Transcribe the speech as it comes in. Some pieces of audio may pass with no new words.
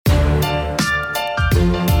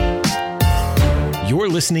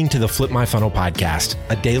listening to the Flip My Funnel podcast,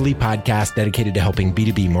 a daily podcast dedicated to helping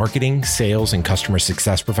B2B marketing, sales, and customer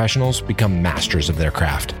success professionals become masters of their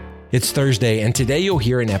craft. It's Thursday, and today you'll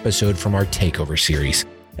hear an episode from our Takeover series.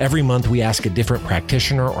 Every month, we ask a different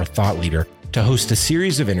practitioner or thought leader to host a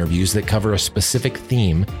series of interviews that cover a specific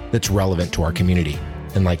theme that's relevant to our community.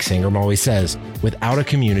 And like Sangram always says, without a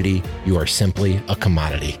community, you are simply a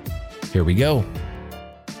commodity. Here we go.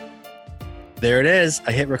 There it is.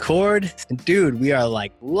 I hit record. And dude, we are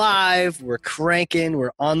like live. We're cranking.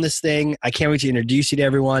 We're on this thing. I can't wait to introduce you to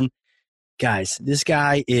everyone. Guys, this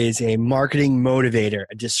guy is a marketing motivator,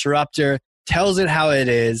 a disruptor, tells it how it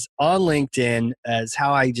is on LinkedIn as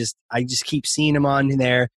how I just keep seeing him on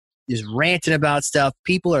there, just ranting about stuff.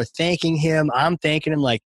 People are thanking him. I'm thanking him.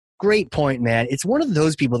 Like, great point, man. It's one of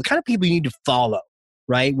those people, the kind of people you need to follow,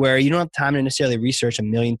 right? Where you don't have time to necessarily research a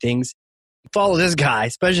million things. Follow this guy,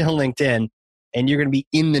 especially on LinkedIn. And you're going to be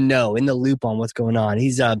in the know, in the loop on what's going on.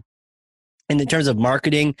 He's, in terms of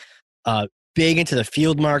marketing, big into the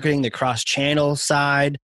field marketing, the cross-channel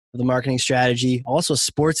side of the marketing strategy. Also a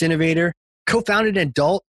sports innovator, co-founded an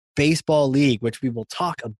adult baseball league, which we will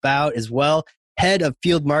talk about as well. Head of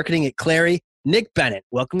field marketing at Clary, Nick Bennett.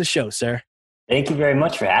 Welcome to the show, sir. Thank you very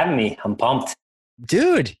much for having me. I'm pumped.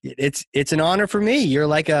 Dude, it's an honor for me. You're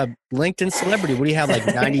like a LinkedIn celebrity. What do you have, like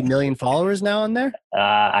 90 million followers now on there?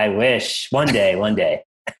 I wish. One day.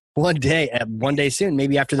 One day soon.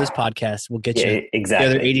 Maybe after this podcast, we'll get you exactly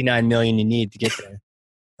the other 89 million you need to get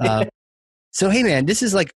there. So, hey, man, this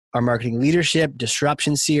is like our marketing leadership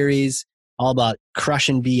disruption series, all about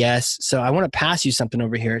crushing BS. So I want to pass you something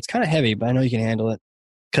over here. It's kind of heavy, but I know you can handle it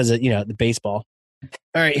because of, the baseball.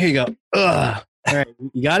 All right, here you go. Ugh. All right,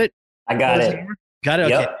 you got it? I got it. Got it?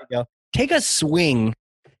 Okay, Yep. there you go. Take a swing.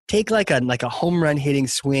 Take like a home run hitting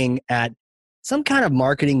swing at some kind of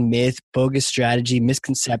marketing myth, bogus strategy,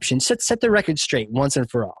 misconception. Set the record straight once and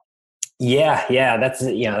for all. Yeah. That's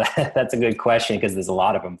that's a good question because there's a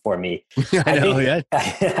lot of them for me. I know.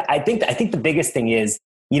 I think the biggest thing is,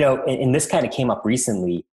 and this kind of came up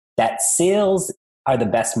recently, that sales are the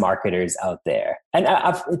best marketers out there. And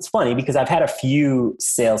it's funny because I've had a few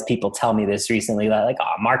salespeople tell me this recently, like,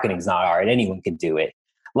 marketing's not hard. Anyone can do it.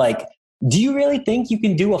 Like, do you really think you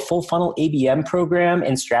can do a full funnel ABM program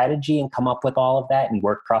and strategy and come up with all of that and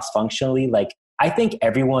work cross-functionally? Like, I think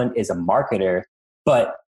everyone is a marketer,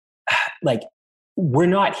 but like, we're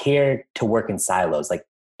not here to work in silos. Like,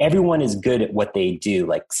 everyone is good at what they do.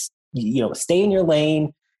 Like, stay in your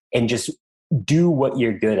lane and just do what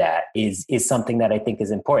you're good at is something that I think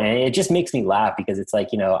is important. And it just makes me laugh because it's like,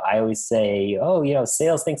 I always say,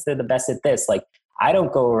 sales thinks they're the best at this. Like, I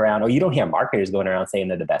don't go around, or you don't hear marketers going around saying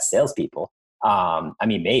they're the best salespeople. I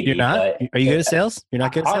mean, maybe. You're not? Are you good at sales? You're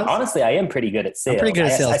not good at sales? Honestly, I am pretty good at sales. I'm pretty good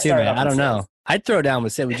at sales too, man. I don't know. I'd throw down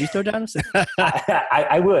with sales. Would you throw down with sales?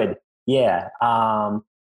 I would. Yeah.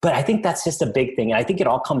 But I think that's just a big thing. And I think it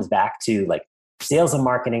all comes back to like sales and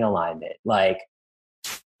marketing alignment. Like,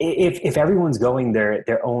 if everyone's going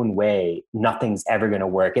their own way, nothing's ever going to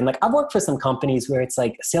work. And like, I've worked for some companies where it's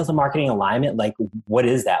like sales and marketing alignment. Like, what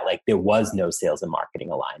is that? Like, there was no sales and marketing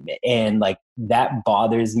alignment. And like, that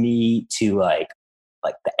bothers me to like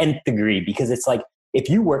the nth degree, because it's like, if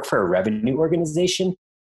you work for a revenue organization,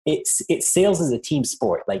 it's sales is a team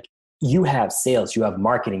sport. Like, you have sales, you have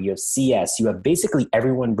marketing, you have CS, you have basically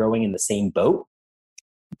everyone rowing in the same boat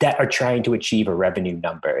that are trying to achieve a revenue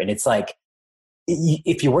number. And it's like,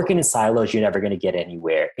 if you're working in silos, you're never going to get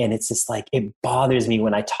anywhere. And it's just like, it bothers me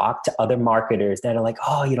when I talk to other marketers that are like,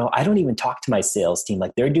 I don't even talk to my sales team.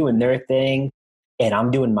 Like, they're doing their thing and I'm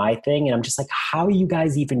doing my thing. And I'm just like, how are you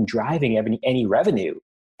guys even driving any revenue?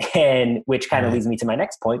 And which kind of leads me to my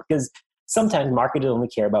next point, because sometimes marketers only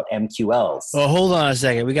care about MQLs. Well, hold on a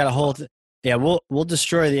second. We got a whole, we'll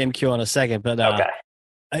destroy the MQ in a second, but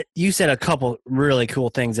okay. You said a couple really cool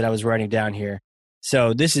things that I was writing down here.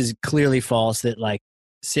 So this is clearly false that like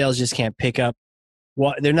sales just can't pick up.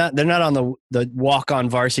 They're not on the walk-on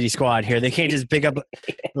varsity squad here. They can't just pick up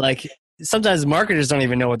like sometimes marketers don't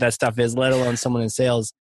even know what that stuff is, let alone someone in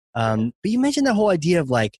sales. But you mentioned the whole idea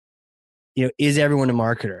of like, is everyone a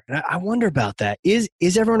marketer? And I wonder about that. Is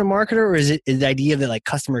everyone a marketer, or is the idea that like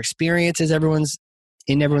customer experience is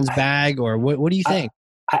in everyone's bag, or what do you think?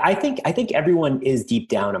 I think everyone is deep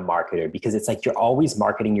down a marketer, because it's like you're always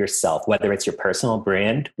marketing yourself, whether it's your personal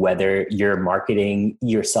brand, whether you're marketing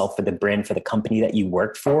yourself for the brand for the company that you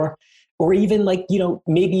work for, or even like,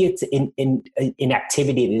 maybe it's in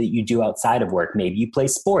activity that you do outside of work. Maybe you play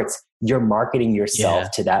sports. You're marketing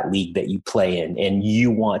yourself to that league that you play in, and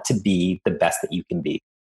you want to be the best that you can be.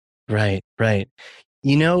 Right.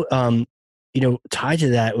 tied to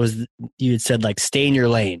that was you had said like stay in your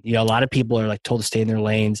lane. A lot of people are like told to stay in their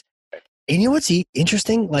lanes. And you know what's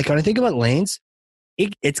interesting? Like when I think about lanes,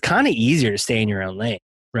 it's kind of easier to stay in your own lane,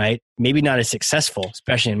 right? Maybe not as successful,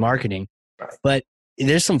 especially in marketing, but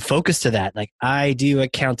there's some focus to that. Like I do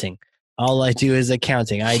accounting. All I do is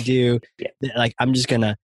accounting. I do like, I'm just going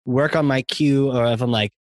to work on my queue, or if I'm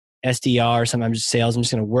like SDR or something, I'm just sales. I'm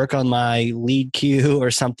just going to work on my lead queue or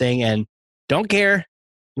something and don't care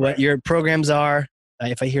what your programs are.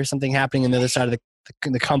 If I hear something happening on the other side of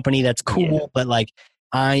the company, that's cool. But like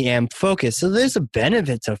I am focused. So there's a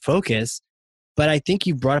benefit to focus. But I think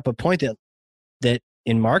you brought up a point that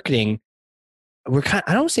in marketing, we're I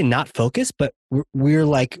don't want to say not focused, but we're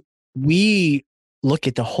like, we look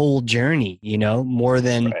at the whole journey, more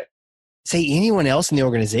than say anyone else in the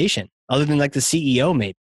organization other than like the CEO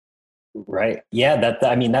maybe. Right. Yeah.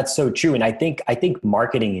 That's so true. And I think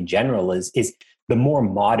marketing in general is the more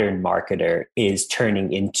modern marketer is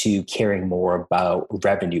turning into caring more about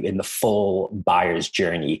revenue in the full buyer's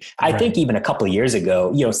journey. I think even a couple of years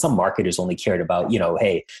ago, some marketers only cared about,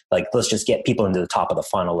 hey, like let's just get people into the top of the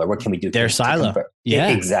funnel, or what can we do? Their silo. Yeah,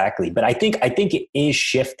 exactly. But I think it is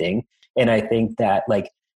shifting. And I think that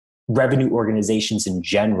like revenue organizations in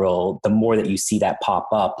general, the more that you see that pop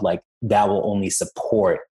up, like that will only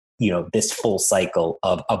support, this full cycle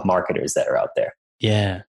of marketers that are out there.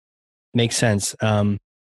 Yeah. Makes sense.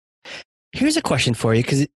 Here's a question for you,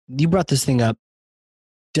 because you brought this thing up.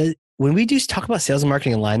 When we do talk about sales and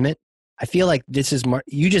marketing alignment, I feel like this is,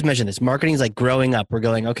 you just mentioned this, marketing is like growing up. We're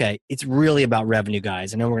going, okay, it's really about revenue,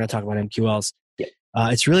 guys. I know we're going to talk about MQLs. Yeah.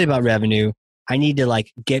 It's really about revenue. I need to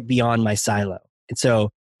like get beyond my silo. And so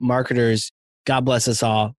marketers, God bless us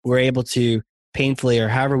all, we're able to painfully, or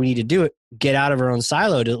however we need to do it, get out of our own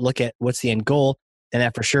silo to look at what's the end goal. And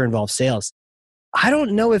that for sure involves sales. I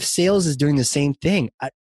don't know if sales is doing the same thing. I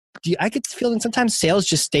get the feeling sometimes sales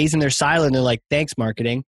just stays in their silo and they're like, thanks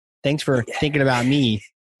marketing. Thanks for thinking about me.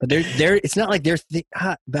 But it's not like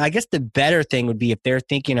but I guess the better thing would be if they're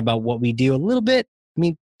thinking about what we do a little bit. I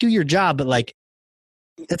mean, do your job, but like,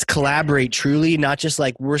 let's collaborate truly, not just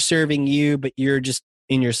like we're serving you, but you're just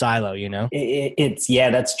in your silo,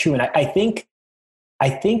 That's true. And I think,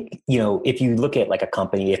 if you look at like a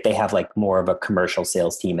company, if they have like more of a commercial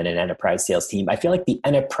sales team and an enterprise sales team, I feel like the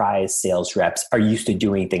enterprise sales reps are used to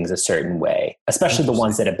doing things a certain way, especially the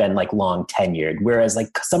ones that have been like long tenured. Whereas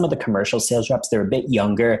like some of the commercial sales reps, they're a bit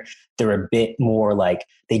younger. They're a bit more like,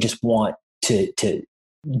 they just want to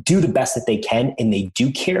do the best that they can. And they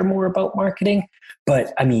do care more about marketing.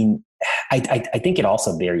 But I mean, I think it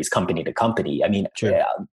also varies company to company. I mean,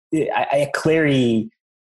 Clary,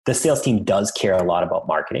 the sales team does care a lot about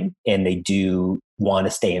marketing, and they do want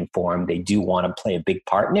to stay informed. They do want to play a big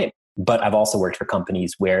part in it. But I've also worked for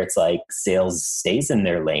companies where it's like sales stays in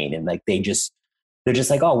their lane, and like they're just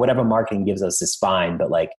like, oh, whatever marketing gives us is fine. But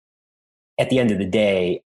like at the end of the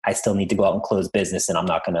day, I still need to go out and close business, and I'm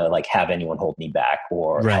not going to like have anyone hold me back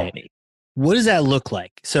or help me. What does that look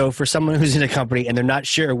like? So for someone who's in a company and they're not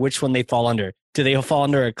sure which one they fall under, do they fall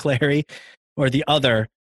under a Clary or the other,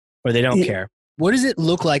 or they don't care? What does it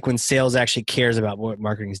look like when sales actually cares about what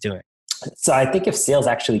marketing is doing? So I think if sales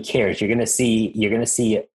actually cares, you're going to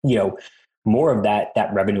see, more of that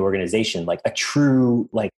revenue organization, like a true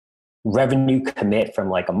like revenue commit from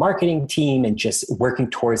like a marketing team and just working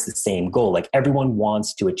towards the same goal. Like everyone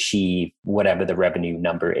wants to achieve whatever the revenue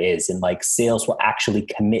number is. And like sales will actually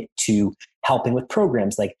commit to helping with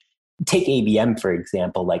programs. Like take ABM, for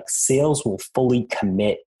example, like sales will fully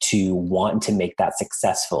commit to wanting to make that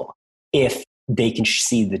successful if they can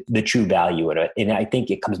see the true value in it. And I think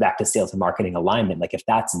it comes back to sales and marketing alignment. Like if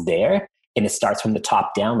that's there and it starts from the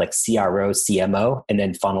top down, like CRO, CMO, and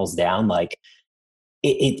then funnels down, like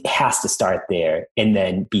it has to start there and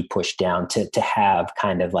then be pushed down to have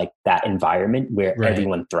kind of like that environment where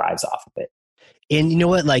everyone thrives off of it. And you know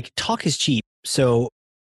what? Like talk is cheap. So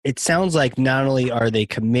it sounds like not only are they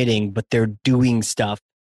committing, but they're doing stuff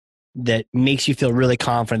that makes you feel really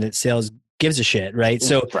confident that sales gives a shit, right?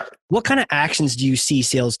 So what kind of actions do you see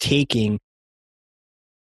sales taking?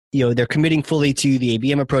 They're committing fully to the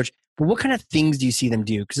ABM approach, but what kind of things do you see them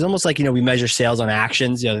do? Because it's almost like, we measure sales on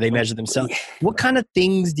actions, they measure themselves. What kind of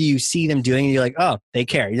things do you see them doing? And you're like, oh, they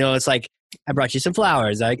care. It's like, I brought you some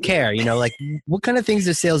flowers. I care, like what kind of things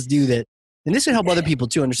do sales do that, and this would help other people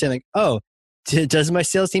too understand like, oh, does my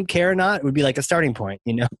sales team care or not? It would be like a starting point,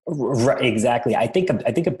 Right, exactly. I think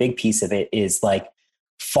a big piece of it is like,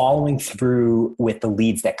 following through with the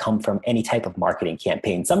leads that come from any type of marketing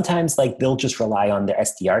campaign. Sometimes like they'll just rely on their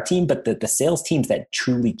SDR team, but the sales teams that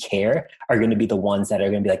truly care are going to be the ones that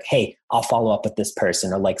are going to be like, hey, I'll follow up with this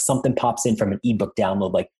person, or like something pops in from an ebook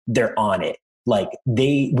download, like they're on it. Like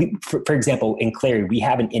for example, in Clary, we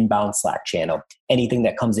have an inbound Slack channel. Anything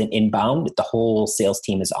that comes in inbound, the whole sales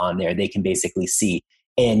team is on there. They can basically see,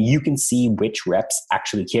 and you can see which reps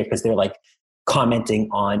actually care because they're like commenting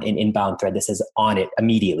on an inbound thread that says on it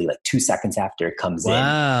immediately, like 2 seconds after it comes in.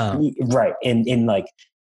 Right. And like,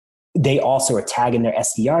 they also are tagging their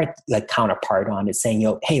SDR like counterpart on it, saying,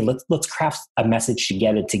 hey, let's craft a message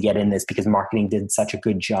together to get in this because marketing did such a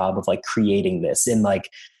good job of like creating this. And like,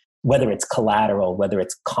 whether it's collateral, whether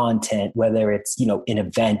it's content, whether it's, an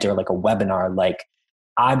event or like a webinar, like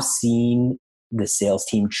I've seen the sales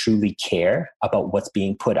team truly care about what's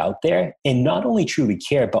being put out there, and not only truly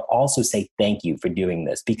care, but also say thank you for doing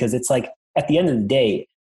this, because it's like at the end of the day,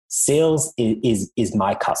 sales is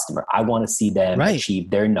my customer. I want to see them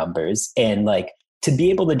achieve their numbers, and like to be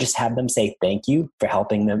able to just have them say thank you for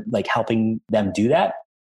helping them do that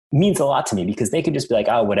means a lot to me, because they could just be like,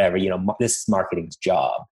 oh, whatever, this is marketing's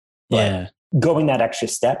job. But going that extra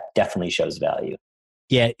step definitely shows value.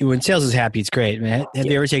 Yeah, when sales is happy, it's great, man. Have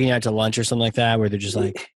you ever taken you out to lunch or something like that, where they're just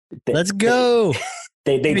like, "Let's go"?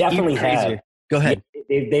 They definitely have. Go ahead.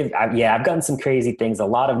 I've gotten some crazy things. A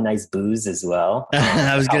lot of nice booze as well.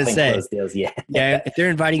 I was gonna say, deals, yeah. If they're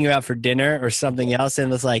inviting you out for dinner or something else,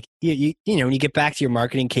 and it's like you when you get back to your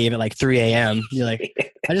marketing cave at like 3 a.m., you're like,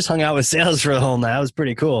 I just hung out with sales for the whole night. It was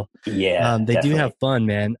pretty cool. Yeah, they do have fun,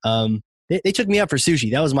 man. They took me out for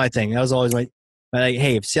sushi. That was my thing. That was always my like,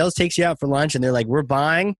 hey, if sales takes you out for lunch and they're like, we're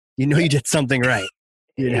buying, you did something right.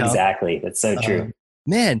 Exactly. That's so true.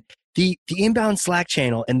 Man, the inbound Slack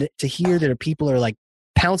channel, and to hear that people are like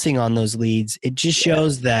pouncing on those leads, it just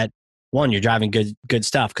shows that, one, you're driving good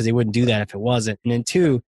stuff, because they wouldn't do that if it wasn't. And then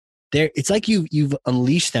two, it's like you've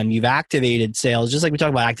unleashed them. You've activated sales, just like we talk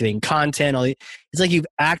about activating content. It's like you've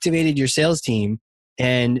activated your sales team,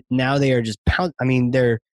 and now they are just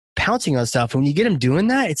they're pouncing on stuff. And when you get them doing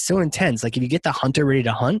that, it's so intense. Like if you get the hunter ready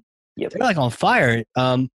to hunt, they're like on fire.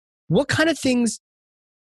 What kind of things,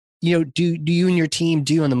 do you and your team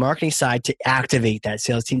do on the marketing side to activate that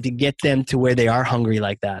sales team, to get them to where they are hungry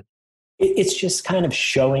like that? It's just kind of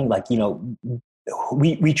showing, like,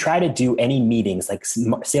 we try to do any meetings, like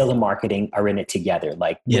sales and marketing are in it together.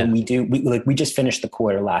 Like when we just finished the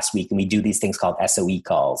quarter last week, and we do these things called SOE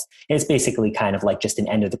calls. And it's basically kind of like just an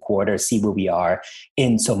end of the quarter, see where we are.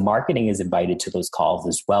 And so marketing is invited to those calls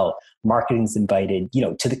as well. Marketing's invited,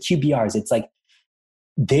 to the QBRs. It's like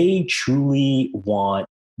they truly want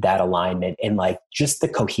that alignment, and like just the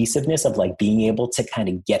cohesiveness of like being able to kind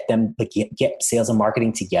of get them, like get sales and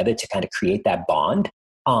marketing together to kind of create that bond.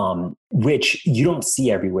 Which you don't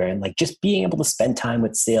see everywhere. And like just being able to spend time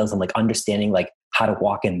with sales and like understanding like how to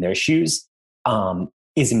walk in their shoes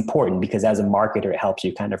is important, because as a marketer, it helps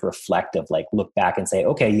you kind of reflect, of like look back and say,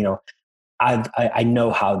 okay, I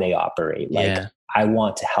know how they operate. Like I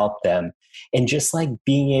want to help them. And just like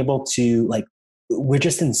being able to like, we're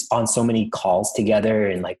just on so many calls together,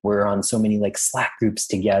 and like we're on so many like Slack groups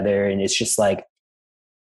together, and it's just like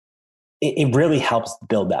it really helps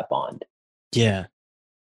build that bond. Yeah.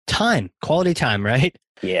 Quality time, right?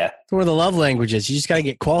 Yeah. It's one of the love languages. You just got to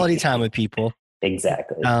get quality time with people.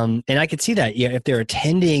 Exactly. And I could see that. Yeah. If they're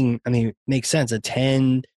attending, it makes sense.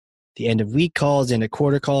 Attend the end of week calls, end of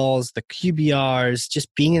quarter calls, the QBRs,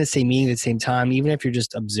 just being in the same meeting at the same time, even if you're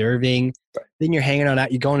just observing, then you're hanging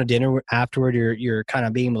out, you're going to dinner afterward, you're kind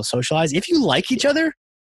of being able to socialize. If you like each other,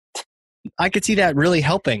 I could see that really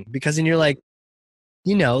helping, because then you're like,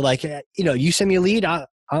 you send me a lead,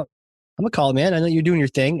 I'm gonna call it, man. I know you're doing your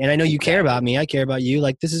thing, and I know you care about me. I care about you.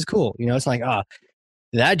 Like, this is cool. It's like,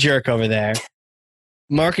 that jerk over there.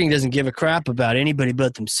 Marketing doesn't give a crap about anybody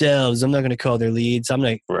but themselves. I'm not going to call their leads. I'm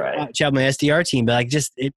going to chat my SDR team. But like,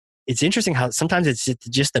 it's interesting how sometimes it's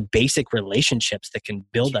just the basic relationships that can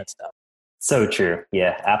build that stuff. So true.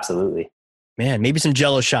 Yeah, absolutely. Man, maybe some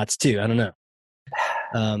Jello shots too. I don't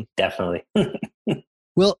know. Definitely.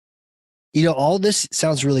 Well, all this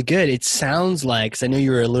sounds really good. It sounds like, because I know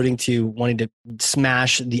you were alluding to wanting to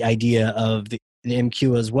smash the idea of the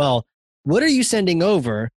MQ as well. What are you sending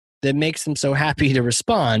over that makes them so happy to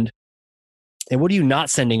respond? And what are you not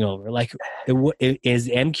sending over? Like, is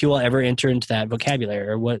MQL ever enter into that vocabulary,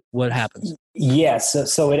 or what happens? Yes. Yeah,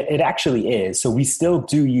 so it actually is. So we still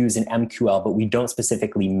do use an MQL, but we don't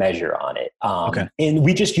specifically measure on it. And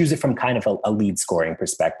we just use it from kind of a lead scoring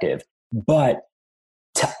perspective. But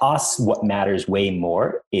to us, what matters way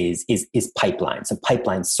more is pipeline. So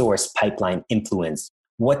pipeline source, pipeline influence.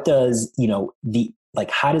 What does, the like,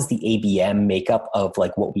 how does the ABM makeup of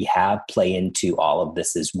like what we have play into all of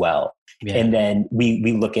this as well? Yeah. And then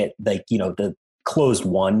we look at like, the closed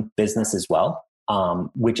won business as well,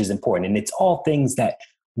 which is important. And it's all things that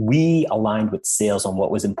we aligned with sales on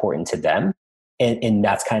what was important to them. And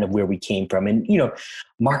that's kind of where we came from. And,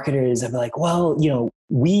 marketers are like, well,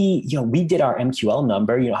 we did our MQL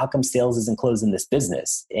number, how come sales isn't closing this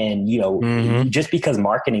business? And, just because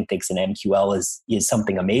marketing thinks an MQL is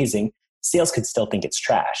something amazing, sales could still think it's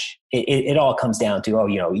trash. It all comes down to,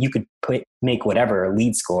 you could make whatever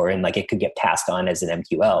lead score and like it could get passed on as an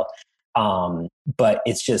MQL. But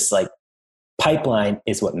it's just like pipeline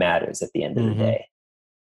is what matters at the end of the day.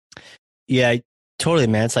 Yeah, totally,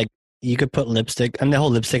 man. It's like, you could put lipstick. The whole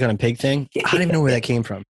lipstick on a pig thing. I don't even know where that came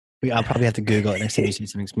from. I'll probably have to Google it next time you see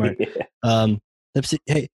something smart. Lipstick.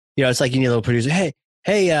 Hey, it's like you need a little producer. Hey,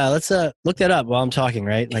 let's look that up while I'm talking,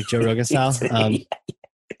 right? Like Joe Rogan style. I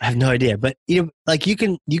have no idea, but like you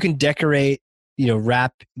can decorate,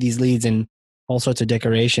 wrap these leads in all sorts of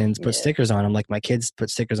decorations, put stickers on them. Like my kids put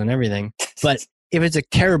stickers on everything. But if it's a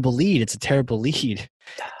terrible lead, it's a terrible lead.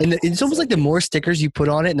 And it's almost like the more stickers you put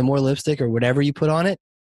on it and the more lipstick or whatever you put on it,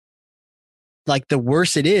 like the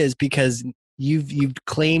worse it is, because you've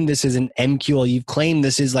claimed this is an MQL. You've claimed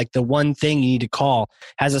this is like the one thing you need to call,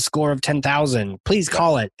 has a score of 10,000. Please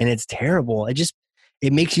call it. And it's terrible.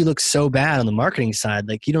 It makes you look so bad on the marketing side.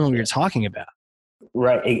 Like you don't know what you're talking about.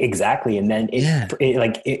 Right. Exactly. And then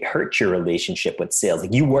it hurts your relationship with sales.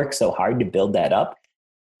 Like you work so hard to build that up.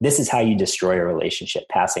 This is how you destroy a relationship,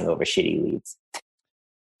 passing over shitty leads.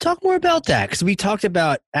 Talk more about that. Cause we talked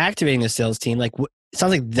about activating the sales team. Like it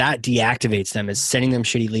sounds like that deactivates them, is sending them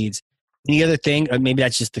shitty leads. Any other thing, or maybe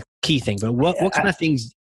that's just the key thing, but what kind of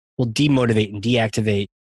things will demotivate and deactivate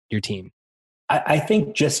your team? I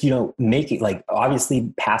think just, make it like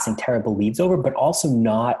obviously passing terrible leads over, but also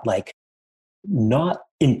not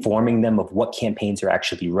informing them of what campaigns are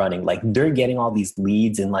actually running. Like they're getting all these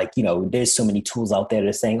leads and like, there's so many tools out there that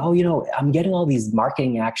are saying, oh, I'm getting all these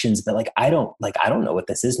marketing actions, but I don't know what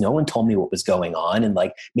this is. No one told me what was going on. And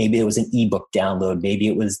like, maybe it was an ebook download. Maybe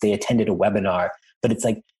it was, they attended a webinar, but it's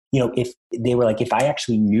like, if they were like, if I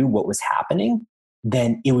actually knew what was happening,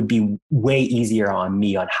 then it would be way easier on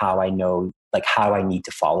me on how I know, like how I need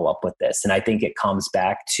to follow up with this. And I think it comes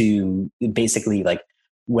back to basically like,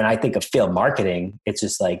 when I think of field marketing, it's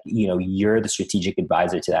just like, you're the strategic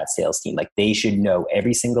advisor to that sales team. Like they should know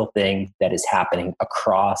every single thing that is happening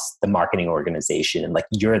across the marketing organization. And like,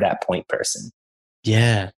 you're that point person.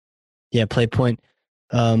 Yeah. Yeah. Play point.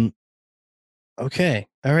 Okay.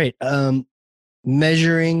 All right.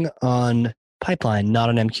 Measuring on pipeline, not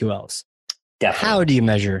on MQLs. Definitely. How do you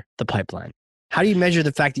measure the pipeline? How do you measure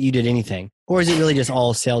the fact that you did anything? Or is it really just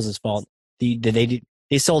all sales' fault?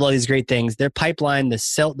 They sold all these great things. Their pipeline, the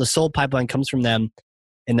sold pipeline comes from them,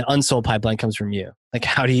 and the unsold pipeline comes from you. Like,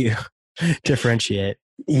 how do you differentiate?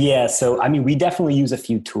 Yeah, so I mean, we definitely use a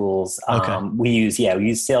few tools. Okay. We use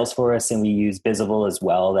Salesforce, and we use Visible as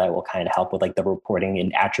well. That will kind of help with like the reporting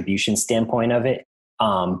and attribution standpoint of it.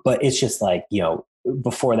 But it's just like,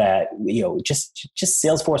 before that, just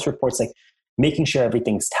Salesforce reports, like making sure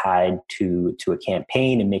everything's tied to a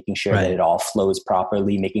campaign and making sure that it all flows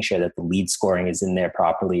properly, making sure that the lead scoring is in there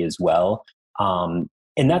properly as well. And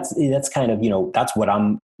that's kind of, that's what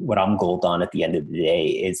I'm gold on at the end of the day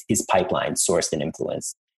is pipeline sourced and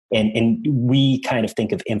influence. And we kind of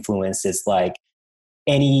think of influence as like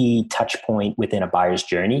any touch point within a buyer's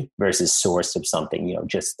journey versus source of something,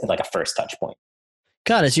 just like a first touch point.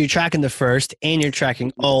 Got it. So you're tracking the first and you're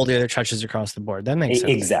tracking all the other touches across the board. That makes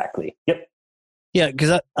sense. Exactly. Yep. Yeah,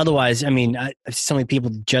 because otherwise, I mean, I see so many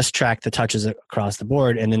people just track the touches across the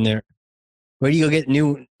board, and then where do you go get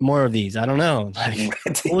more of these? I don't know. Like,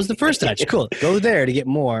 what was the first touch? Cool. Go there to get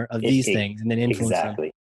more of these things, and then influence them.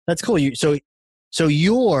 That's cool. So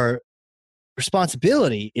your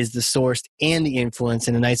responsibility is the sourced and the influence,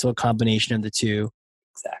 and a nice little combination of the two.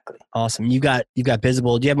 Exactly. Awesome. You got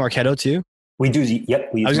Visible. Do you have Marketo too? We do.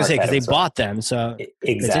 Yep. I was gonna say because they bought them, so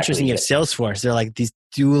it's interesting. You have Salesforce. They're like these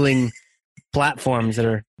dueling platforms that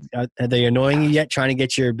are they annoying you yet? Trying to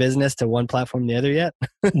get your business to one platform, the other yet?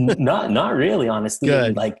 Not really, honestly.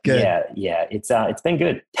 Good. Yeah. It's been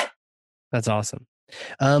good. That's awesome.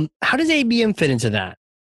 How does ABM fit into that?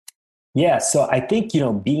 Yeah. So I think,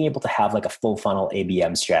 being able to have like a full funnel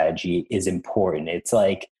ABM strategy is important. It's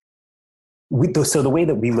like, so the way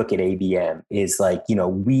that we look at ABM is like,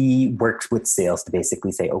 we worked with sales to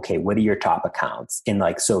basically say, okay, what are your top accounts? And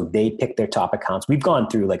like, so they pick their top accounts. We've gone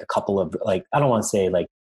through like a couple of like, I don't want to say like,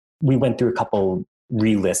 we went through a couple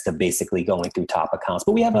relist of basically going through top accounts.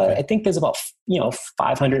 But we have I think there's about,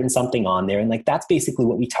 500 and something on there. And like, that's basically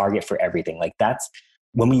what we target for everything. Like that's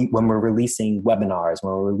when we're releasing webinars,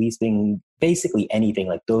 when we're releasing basically anything,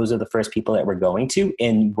 like those are the first people that we're going to.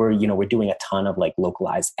 And we're doing a ton of like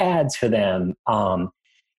localized ads for them.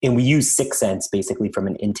 And we use 6sense basically from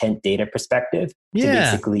an intent data perspective to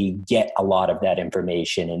basically get a lot of that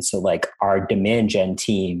information. And so like our demand gen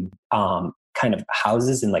team kind of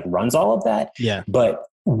houses and like runs all of that. Yeah. But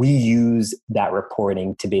we use that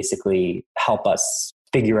reporting to basically help us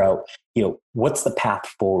figure out, what's the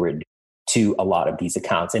path forward to a lot of these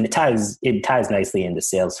accounts. And it ties nicely into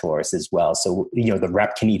Salesforce as well. So, the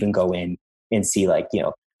rep can even go in and see like,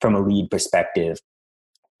 from a lead perspective,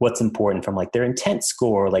 what's important from like their intent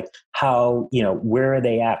score, like how, where are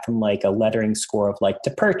they at from like a lettering score of like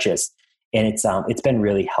to purchase. And it's been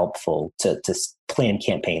really helpful to plan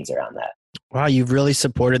campaigns around that. Wow. You've really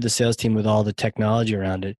supported the sales team with all the technology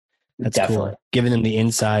around it. That's Definitely cool. Giving them the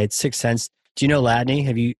insights, 6sense. Do you know Ladney?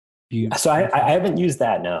 Have you? So I haven't used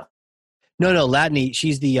that. No. No, Ladney.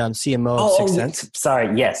 She's the CMO of 6sense.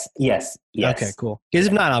 Sorry. Yes. Okay, cool. Because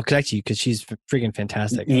if not, I'll connect you because she's freaking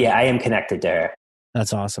fantastic. Yeah, I am connected to her.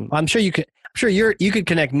 That's awesome. I'm sure you could. I'm sure you could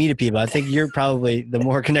connect me to people. I think you're probably the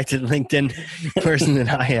more connected LinkedIn person than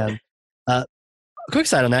I am. Quick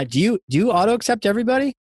side on that. Do you auto accept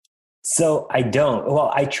everybody? So I don't.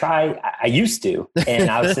 Well, I used to. And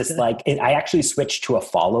I was just like, I actually switched to a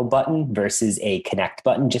follow button versus a connect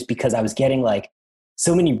button just because I was getting like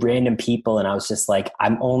so many random people. And I was just like,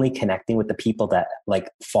 I'm only connecting with the people that like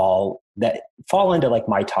fall into like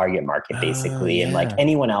my target market basically. And like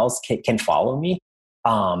anyone else can follow me.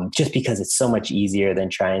 Just because it's so much easier than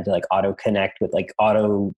trying to like auto connect with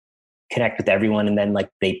everyone. And then like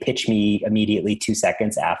they pitch me immediately 2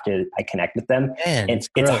 seconds after I connect with them. Man, and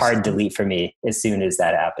it's a hard delete for me as soon as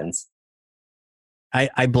that happens.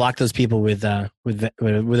 I block those people with a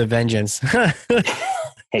vengeance.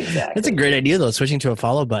 Exactly. That's a great idea though, switching to a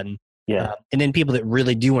follow button. Yeah. And then people that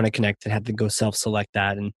really do want to connect and have to go self-select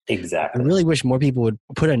that. And exactly. I really wish more people would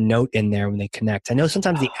put a note in there when they connect. I know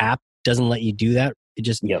sometimes the app doesn't let you do that. It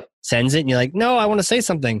just sends it and you're like, no, I want to say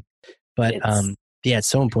something. But it's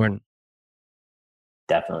so important.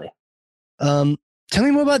 Definitely. Tell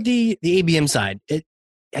me more about the ABM side.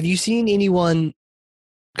 Have you seen anyone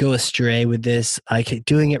go astray with this? Like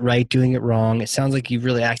doing it right, doing it wrong? It sounds like you've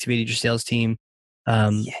really activated your sales team.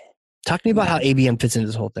 Talk to me about how ABM fits into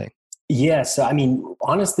this whole thing. Yeah. So, I mean,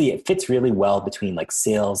 honestly, it fits really well between like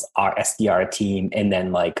sales, our SDR team, and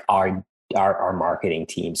then like our marketing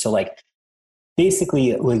team. So like,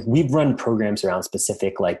 basically, like we've run programs around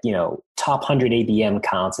specific, like, top 100 ABM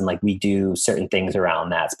accounts. And like, we do certain things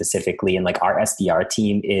around that specifically. And like our SDR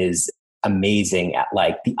team is amazing at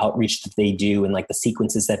like the outreach that they do and like the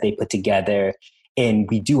sequences that they put together. And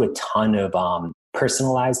we do a ton of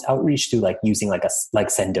personalized outreach through like using like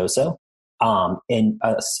Sendoso and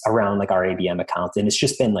around like our ABM accounts. And it's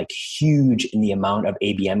just been like huge in the amount of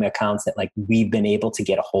ABM accounts that like we've been able to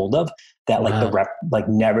get a hold of that like the rep like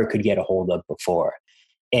never could get a hold of before.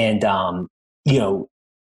 And,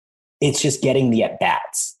 it's just getting the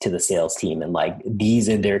at-bats to the sales team. And like, these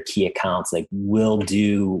are their key accounts. Like we'll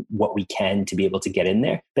do what we can to be able to get in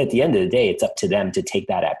there. But at the end of the day, it's up to them to take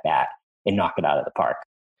that at-bat and knock it out of the park.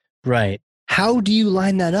 Right. How do you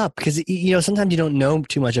line that up? Because, sometimes you don't know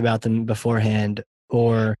too much about them beforehand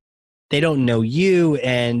or they don't know you.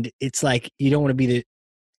 And it's like, you don't want to be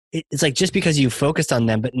it's like just because you focused on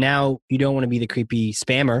them, but now you don't want to be the creepy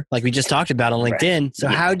spammer like we just talked about on LinkedIn. Right. So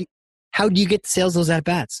how do you get sales those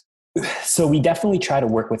at-bats? So we definitely try to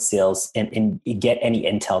work with sales and get any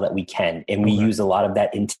intel that we can. And we use a lot of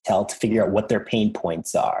that intel to figure out what their pain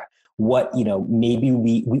points are. What, maybe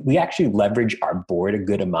we actually leverage our board a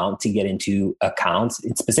good amount to get into accounts,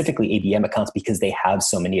 and specifically ABM accounts, because they have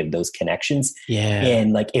so many of those connections. Yeah.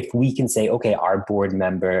 And like, if we can say, okay, our board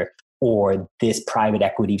member or this private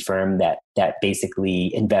equity firm that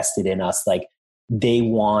basically invested in us, like they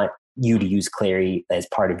want you to use Clary as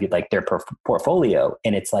part of like their portfolio.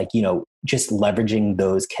 And it's like, just leveraging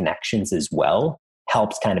those connections as well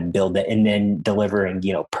helps kind of build it, and then delivering,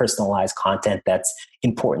 personalized content that's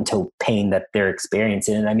important to pain that they're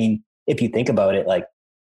experiencing. And I mean, if you think about it, like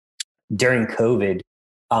during COVID,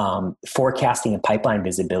 forecasting and pipeline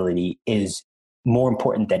visibility is more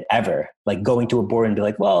important than ever. Like going to a board and be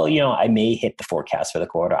like, well, I may hit the forecast for the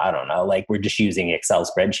quarter. I don't know. Like we're just using Excel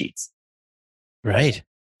spreadsheets. Right.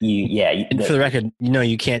 And for the record,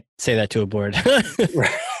 you can't say that to a board.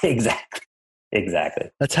 Right. Exactly.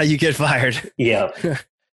 That's how you get fired. Yeah.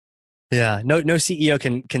 Yeah. No CEO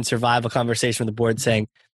can survive a conversation with the board saying,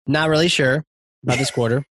 not really sure about this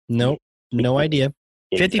quarter. No idea.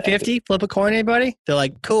 Exactly. 50-50, flip a coin, anybody? They're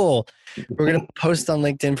like, cool. We're going to post on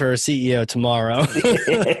LinkedIn for our CEO tomorrow.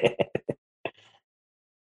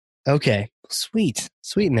 Okay. Sweet,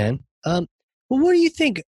 man. Well, what do you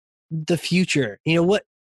think the future, what,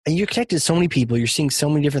 you're connected to so many people, you're seeing so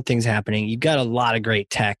many different things happening. You've got a lot of great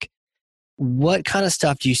tech. What kind of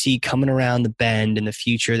stuff do you see coming around the bend in the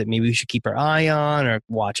future that maybe we should keep our eye on or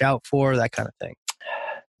watch out for, that kind of thing?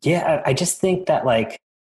 Yeah, I just think that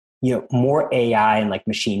more AI and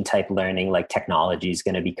machine type learning, technology is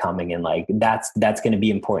going to be coming, and that's going to be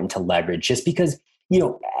important to leverage, just because,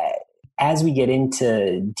 as we get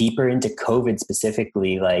deeper into COVID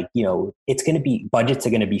specifically, it's going to be, budgets are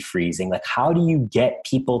going to be freezing. How do you get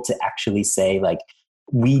people to actually say,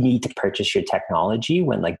 we need to purchase your technology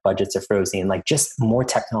when budgets are frozen, and just more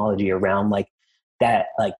technology around that,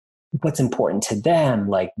 what's important to them,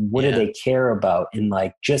 what do they care about, and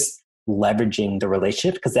just leveraging the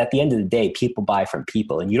relationship, because at the end of the day, people buy from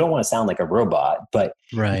people, and you don't want to sound like a robot, but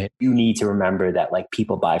right, you need to remember that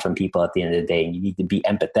people buy from people at the end of the day, and you need to be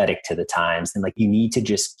empathetic to the times, and you need to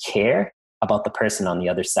just care about the person on the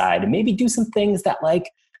other side, and maybe do some things that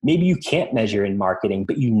maybe you can't measure in marketing,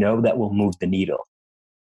 but that will move the needle.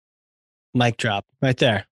 Mic drop right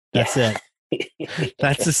there. That's it.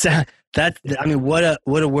 That's the sound. What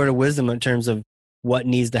a word of wisdom in terms of what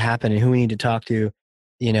needs to happen and who we need to talk to,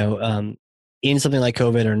 in something like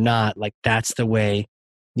COVID or not. That's the way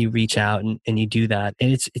you reach out and you do that.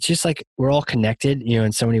 And it's just we're all connected,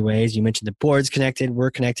 in so many ways. You mentioned the board's connected,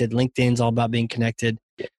 we're connected. LinkedIn's all about being connected.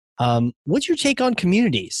 What's your take on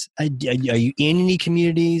communities? Are you in any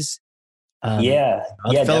communities? Fellow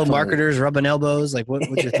definitely. Marketers rubbing elbows.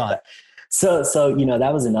 What's your thought? So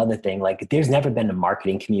that was another thing. There's never been a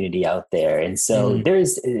marketing community out there. And so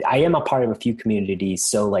I am a part of a few communities.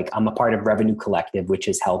 So I'm a part of Revenue Collective, which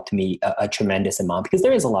has helped me a tremendous amount, because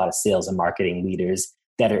there is a lot of sales and marketing leaders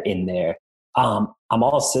that are in there. I'm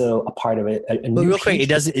also a part of a but real quick, it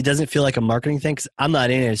doesn't feel like a marketing thing, because I'm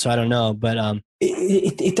not in it, so I don't know. But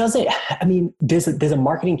it doesn't. I mean, there's a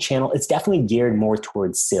marketing channel. It's definitely geared more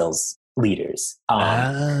towards sales leaders,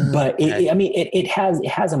 but okay. It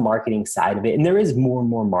has a marketing side of it, and there is more and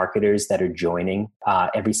more marketers that are joining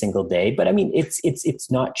every single day. But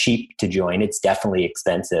it's not cheap to join. It's definitely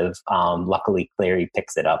expensive. Luckily, Clary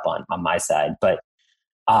picks it up on my side. But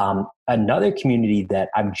another community that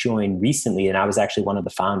I've joined recently, and I was actually one of the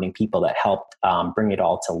founding people that helped bring it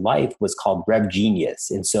all to life, was called Rev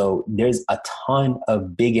Genius. And so there's a ton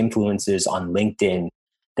of big influencers on LinkedIn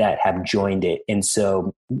that have joined it. And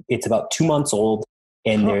so it's about 2 months old,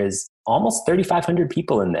 and there's almost 3,500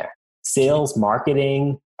 people in there. Sales,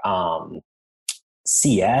 marketing,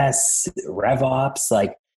 CS, RevOps,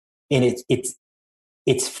 and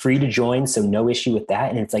it's free to join, so no issue with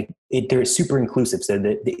that. And they're super inclusive. So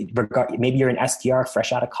maybe you're an SDR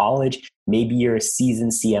fresh out of college, maybe you're a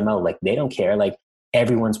seasoned CMO, they don't care.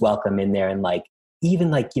 Everyone's welcome in there. And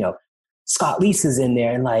even Scott Lee's in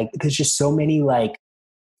there, and there's just so many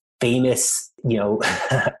famous,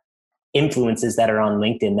 influences that are on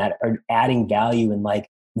LinkedIn that are adding value, and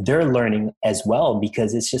they're learning as well,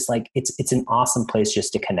 because it's just it's an awesome place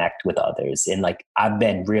just to connect with others. And I've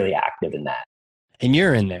been really active in that. And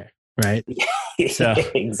you're in there, right? So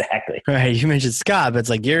exactly. Right. You mentioned Scott, but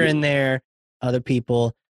it's you're in there, other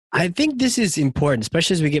people. I think this is important,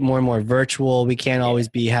 especially as we get more and more virtual. We can't always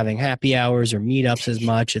be having happy hours or meetups as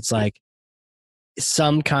much. It's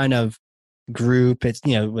some kind of group. It's,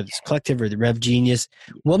 whether it's collective or the Rev Genius.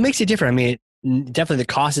 What makes it different? Definitely the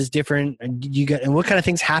cost is different. And what kind of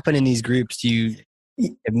things happen in these groups? Do you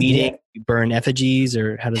a meeting, you burn effigies,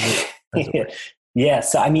 or how does it work? Yeah.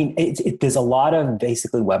 So, there's a lot of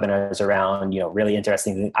basically webinars around, really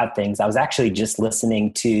interesting things. I was actually just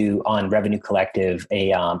listening to on Revenue Collective,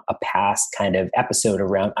 a past kind of episode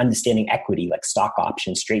around understanding equity, stock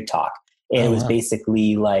options, straight talk. And it was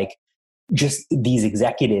basically just these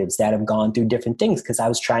executives that have gone through different things, because I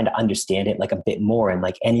was trying to understand it a bit more, and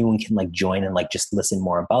anyone can join and just listen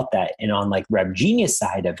more about that. And on Rev Genius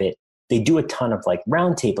side of it, they do a ton of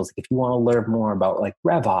roundtables. If you want to learn more about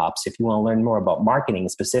RevOps, if you want to learn more about marketing,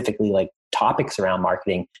 specifically topics around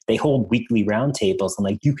marketing, they hold weekly roundtables,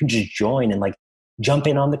 and you can just join and jump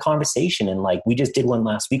in on the conversation. And we just did one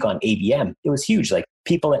last week on ABM. It was huge.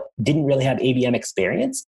 People that didn't really have ABM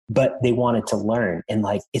experience, but they wanted to learn. And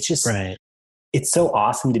it's just, right. It's so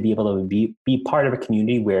awesome to be able to be part of a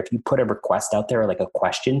community where if you put a request out there, or a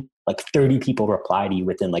question, 30 people reply to you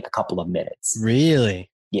within a couple of minutes. Really?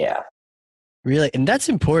 Yeah. Really. And that's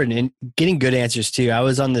important, and getting good answers too. I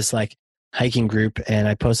was on this hiking group, and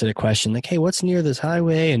I posted a question hey, what's near this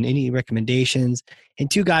highway and any recommendations?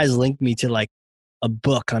 And 2 guys linked me to a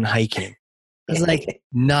book on hiking. It's like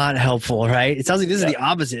not helpful, right? It sounds like this is the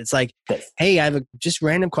opposite. It's like, hey, I have a just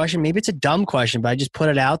random question. Maybe it's a dumb question, but I just put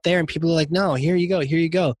it out there and people are like, no, here you go. Here you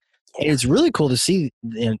go. Yeah. And it's really cool to see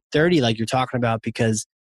in 30, like you're talking about, because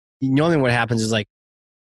normally what happens is like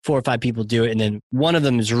 4 or 5 people do it. And then one of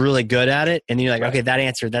them is really good at it. And you're like, okay, that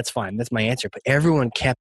answer, that's fine. That's my answer. But everyone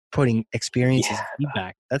kept putting experiences and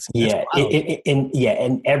feedback. That's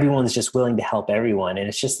and everyone's just willing to help everyone. And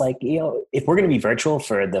it's just like, if we're going to be virtual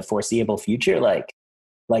for the foreseeable future, like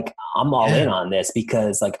I'm all in on this,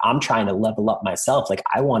 because like I'm trying to level up myself. Like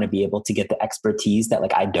I want to be able to get the expertise that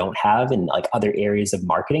like I don't have in like other areas of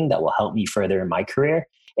marketing that will help me further in my career.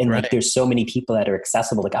 And like, there's so many people that are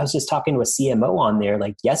accessible. Like I was just talking to a CMO on there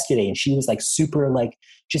like yesterday, and she was like super, like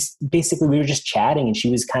just basically we were just chatting, and she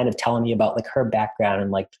was kind of telling me about like her background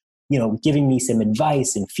and like, giving me some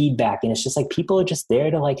advice and feedback. And it's just like, people are just there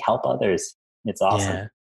to like help others. It's awesome. Yeah.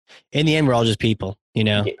 In the end, we're all just people,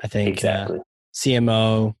 I think exactly.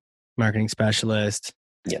 CMO, marketing specialist,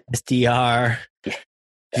 SDR,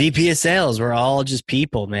 VP of sales, we're all just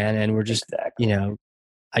people, man. And we're just,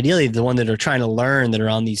 ideally the one that are trying to learn, that are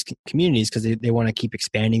on these communities, because they want to keep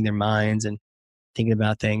expanding their minds and thinking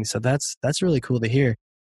about things. So that's really cool to hear.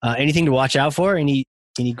 Anything to watch out for? Any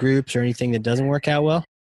groups or anything that doesn't work out well?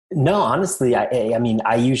 No, honestly, I mean,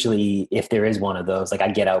 I usually, if there is one of those, like I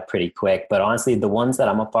get out pretty quick, but honestly, the ones that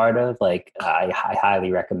I'm a part of, like I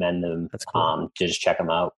highly recommend them. That's cool. Just check them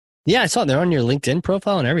out. Yeah. I saw they're on your LinkedIn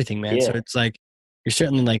profile and everything, man. Yeah. So it's like, you're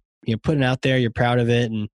certainly like, putting it out there, you're proud of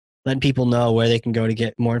it, and letting people know where they can go to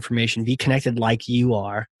get more information, be connected like you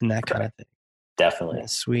are, and that kind of thing. Definitely.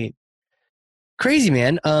 That's sweet. Crazy,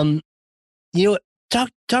 man. Talk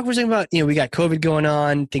for a second about, we got COVID going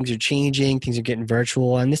on, things are changing, things are getting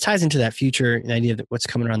virtual, and this ties into that future idea of what's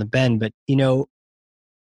coming around the bend. But,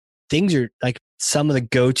 things are like, some of the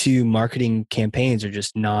go-to marketing campaigns are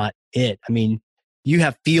just not it. I mean, you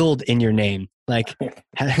have field in your name. Like,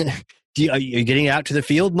 are you getting out to the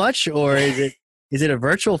field much, or is it a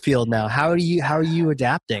virtual field now? How are you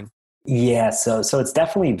adapting? Yeah, so it's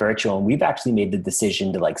definitely virtual, and we've actually made the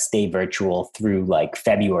decision to like stay virtual through like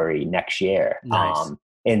February next year. Nice.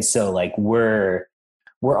 And so like we're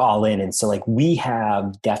all in, and so like we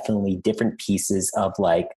have definitely different pieces of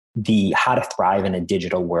like the how to thrive in a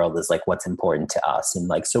digital world is like what's important to us, and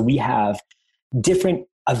like so we have different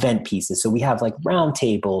event pieces. So we have like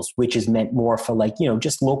roundtables, which is meant more for like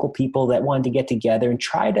just local people that wanted to get together and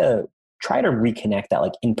try to reconnect that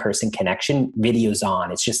like in-person connection. Videos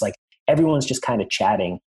on, it's just like everyone's just kind of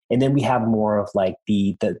chatting. And then we have more of like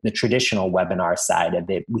the traditional webinar side of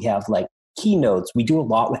it. We have like keynotes. We do a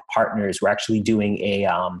lot with partners. We're actually doing a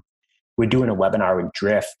webinar with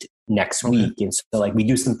Drift next week. And so like we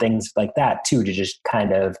do some things like that too, to just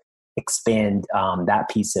kind of expand that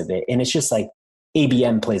piece of it. And it's just like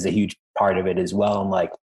ABM plays a huge part of it as well. And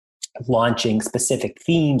like launching specific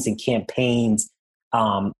themes and campaigns.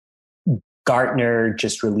 Gartner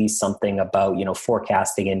just released something about,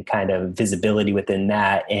 forecasting and kind of visibility within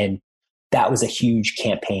that. And that was a huge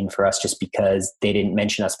campaign for us just because they didn't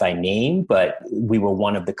mention us by name, but we were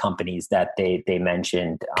one of the companies that they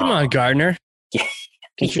mentioned. Come on, Gartner. Yeah.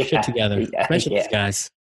 Get your shit together. Mention these guys.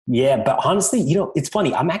 Yeah. But honestly, it's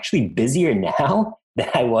funny. I'm actually busier now than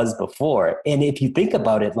I was before. And if you think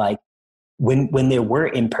about it, like, when there were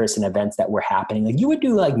in-person events that were happening, like you would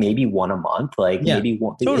do like maybe one a month, like maybe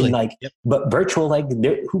one, totally. And like, but virtual, like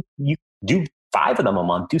you do 5 of them a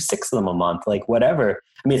month, do 6 of them a month, like whatever.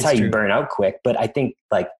 I mean, it's how you burn out quick, but I think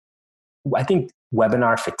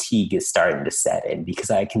webinar fatigue is starting to set in, because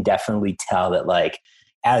I can definitely tell that like,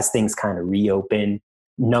 as things kind of reopen,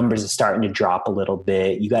 numbers are starting to drop a little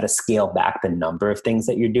bit. You got to scale back the number of things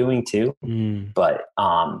that you're doing too. But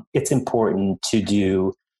it's important to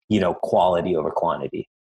do, quality over quantity.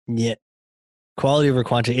 Yeah. Quality over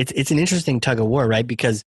quantity. It's an interesting tug of war, right?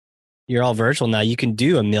 Because you're all virtual now. You can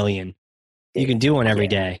do 1 million. You can do one every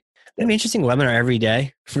day. It'd be interesting webinar every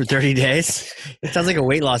day for 30 days. It sounds like a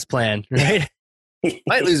weight loss plan, right?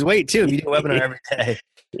 Might lose weight too if you do a webinar every day.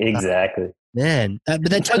 Exactly. Man. But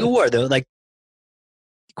then tug of war though, like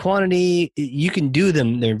quantity, you can do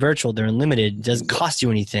them. They're virtual. They're unlimited. It doesn't cost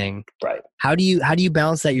you anything. Right. How do you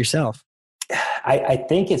balance that yourself? I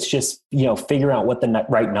think it's just, figuring out what the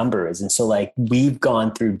right number is. And so like we've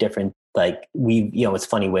gone through different, like it's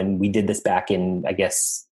funny when we did this back in, I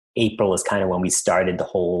guess, April is kind of when we started the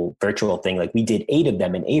whole virtual thing. Like we did 8 of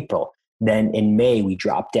them in April. Then in May, we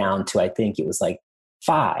dropped down to, I think it was like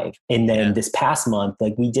 5. And then this past month,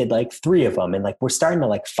 like we did like 3 of them. And like, we're starting to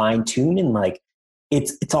like fine tune, and like,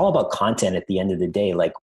 it's all about content at the end of the day.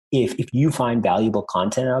 Like if you find valuable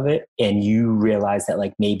content of it and you realize that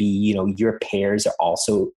like maybe, you know, your peers are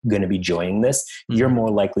also going to be joining this, you're more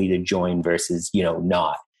likely to join versus, you know,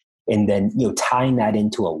 not. And then, you know, tying that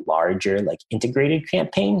into a larger like integrated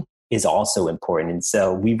campaign is also important. And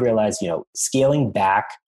so we realized, you know, scaling back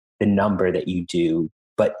the number that you do,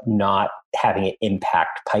 but not having it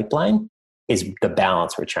impact pipeline is the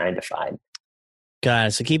balance we're trying to find. Got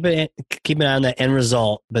it. So keep an eye on that end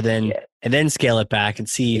result, but then and then scale it back and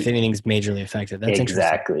see if anything's majorly affected. That's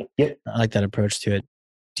exactly. Interesting. Yep. I like that approach to it.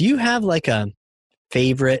 Do you have like a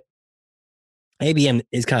favorite? ABM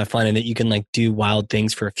is kind of fun in that you can like do wild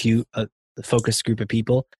things for the focused group of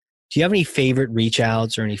people. Do you have any favorite reach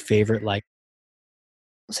outs or any favorite, like,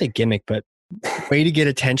 let's say gimmick, but way to get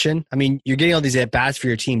attention? I mean, you're getting all these at bats for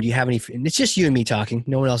your team. Do you have any? And it's just you and me talking.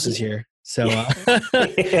 No one else is here. So,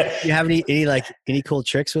 do you have any cool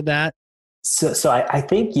tricks with that? So I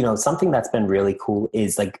think, you know, something that's been really cool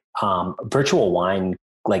is like virtual wine,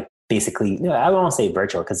 like basically, no, I don't want to say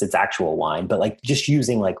virtual because it's actual wine, but like just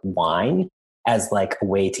using like wine as like a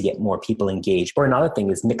way to get more people engaged. Or another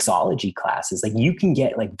thing is mixology classes. Like you can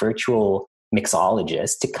get like virtual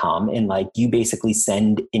mixologists to come and like you basically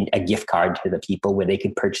send in a gift card to the people where they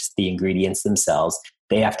could purchase the ingredients themselves.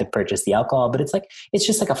 They have to purchase the alcohol, but it's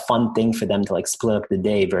just like a fun thing for them to like split up the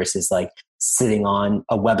day versus like sitting on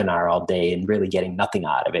a webinar all day and really getting nothing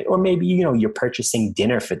out of it. Or maybe, you know, you're purchasing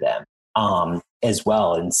dinner for them as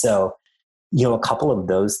well. And so, you know, a couple of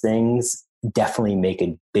those things definitely make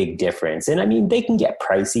a big difference. And I mean, they can get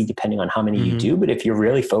pricey depending on how many you do, but if you're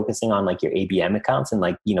really focusing on like your ABM accounts and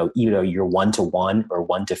like, you know, either you're 1-to-1 or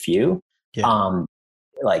 1-to-few,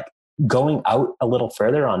 like going out a little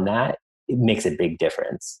further on that, it makes a big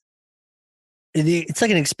difference. It's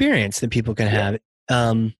like an experience that people can have.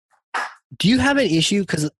 Do you have an issue?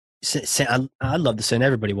 Because I'd love to send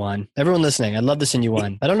everybody one. Everyone listening, I'd love to send you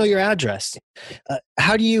one. I don't know your address.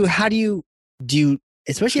 How do you,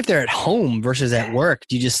 especially if they're at home versus at work,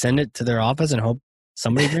 do you just send it to their office and hope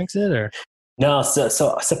somebody drinks it? Or no? So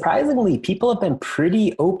surprisingly, people have been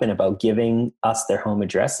pretty open about giving us their home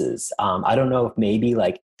addresses. I don't know if maybe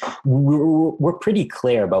like we're pretty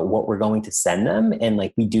clear about what we're going to send them, and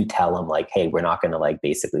like we do tell them like, hey, we're not going to like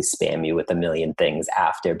basically spam you with a million things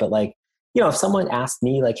after, but like, you know, if someone asked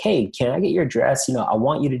me like, hey, can I get your address? You know, I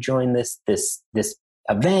want you to join this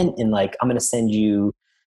event, and like I'm going to send you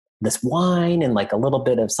this wine and like a little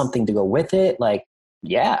bit of something to go with it. Like,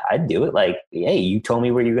 yeah, I'd do it. Like, hey, you told me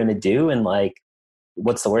what you're going to do, and like,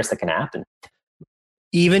 what's the worst that can happen?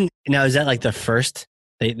 Even now, is that like the first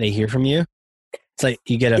they hear from you? It's like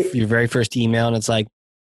you get your very first email and it's like,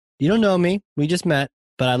 you don't know me, we just met,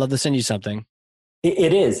 but I'd love to send you something.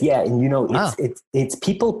 It is, yeah. And you know, it's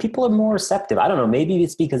people are more receptive. I don't know, maybe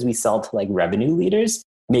it's because we sell to like revenue leaders.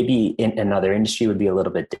 Maybe in another industry would be a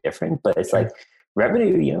little bit different, but it's like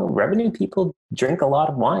revenue people drink a lot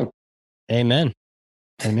of wine. Amen.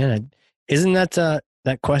 Isn't that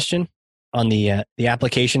that question on the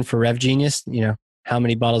application for Rev Genius? You know, how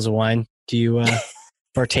many bottles of wine do you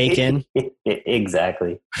partake in?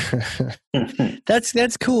 Exactly.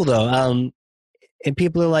 That's cool though. And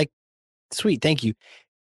people are like, sweet, thank you.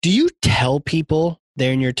 Do you tell people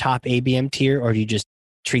they're in your top ABM tier, or do you just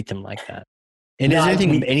treat them like that? And is there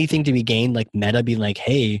anything to be gained, like meta being like,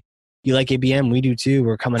 hey, you like ABM? We do too.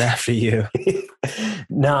 We're coming after you.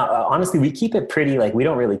 No, honestly, we keep it pretty, like, we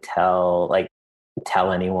don't really tell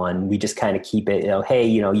anyone. We just kind of keep it, you know, hey,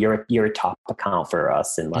 you know, you're a top account for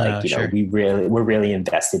us. And like, you know, we're really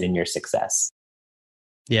invested in your success.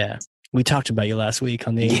 Yeah. We talked about you last week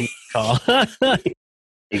on the ABM call.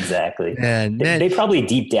 Exactly. And they probably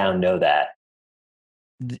deep down know that.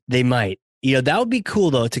 They might. You know, that would be cool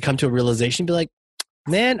though, to come to a realization, be like,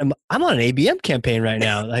 man, I'm on an ABM campaign right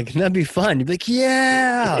now. Like, that'd be fun. You'd be like,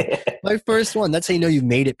 yeah, my first one. That's how you know you've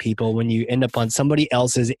made it, people, when you end up on somebody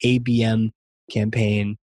else's ABM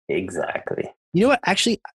campaign. Exactly. You know what?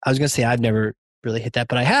 Actually, I was going to say I've never really hit that,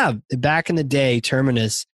 but I have. Back in the day,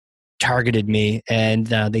 Terminus targeted me, and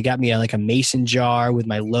they got me like a mason jar with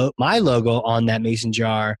my logo on that mason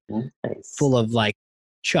jar, nice, full of like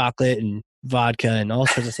chocolate and vodka and all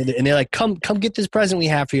sorts of stuff. And they're like, come get this present we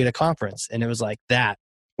have for you at a conference. And it was like that.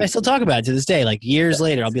 I still talk about it to this day. Like years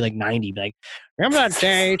later, I'll be like 90, be like, remember that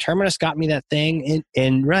day Terminus got me that thing?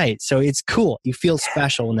 And right. So it's cool. You feel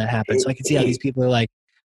special when that happens. So I can see how these people are like,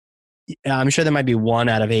 I'm sure there might be 1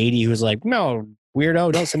 out of 80 who's like, no,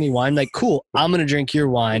 weirdo, don't send me wine. Like, cool, I'm going to drink your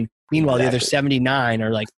wine. Meanwhile, the other 79 are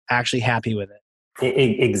like actually happy with it.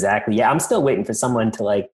 Exactly. Yeah. I'm still waiting for someone to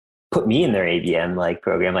like put me in their ABM like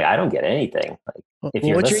program. Like, I don't get anything. Like, if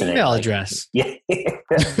you're what's listening, your email address? Yeah,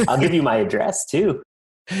 I'll give you my address too.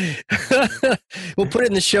 We'll put it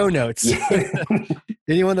in the show notes. Yeah.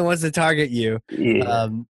 Anyone that wants to target you, Yeah.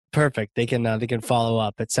 perfect. They can follow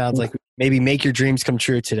up. It sounds like maybe make your dreams come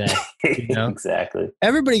true today. You know? Exactly.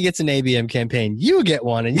 Everybody gets an ABM campaign. You get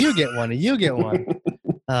one, and you get one, and you get one.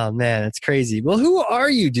 Oh man, that's crazy. Well, who are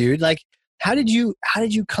you, dude? Like, how did you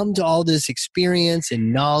come to all this experience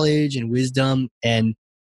and knowledge and wisdom and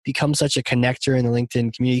become such a connector in the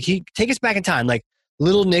LinkedIn community? Can you take us back in time, like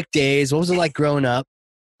little Nick days? What was it like growing up?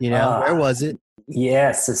 You know, where was it?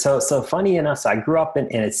 Yes. So funny enough, so I grew up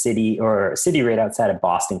in a city right outside of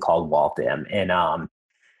Boston called Waltham. And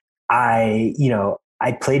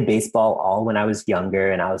I played baseball all when I was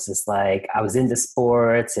younger, and I was just like, I was into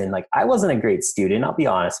sports, and like, I wasn't a great student. I'll be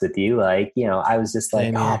honest with you. Like, I was just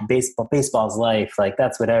like, baseball's life. Like,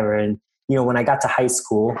 that's whatever. And, when I got to high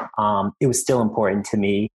school, it was still important to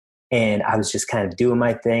me. And I was just kind of doing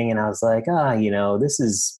my thing. And I was like, this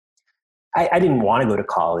is, I didn't want to go to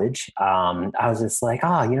college. I was just like,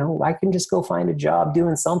 I can just go find a job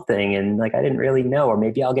doing something. And like, I didn't really know, or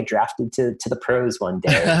maybe I'll get drafted to the pros one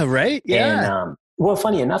day. Right. Yeah. And, well,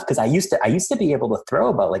 funny enough, because I used to be able to throw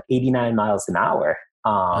about like 89 miles an hour.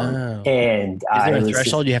 And is there a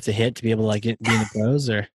threshold you have to hit to be able to like be in the pros,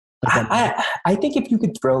 or? I think if you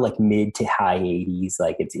could throw like mid to high 80s,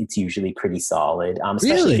 like it's usually pretty solid.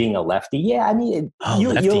 Especially being a lefty. Yeah, I mean,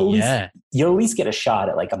 you'll at least get a shot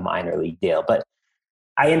at like a minor league deal. But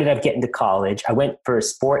I ended up getting to college. I went for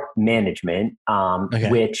sport management,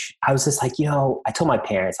 which I was just like, I told my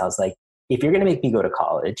parents, I was like, if you're going to make me go to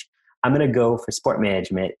college, I'm going to go for sport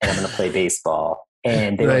management and I'm going to play baseball.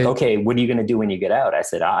 And they were like, okay, what are you going to do when you get out? I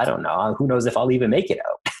said, I don't know. Who knows if I'll even make it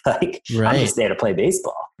out? Like, I'm just there to play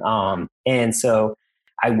baseball. And so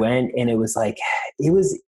I went, and it was like, it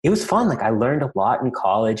was fun. Like, I learned a lot in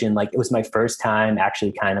college, and like, it was my first time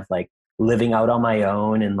actually kind of like living out on my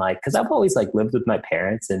own. And like, cause I've always like lived with my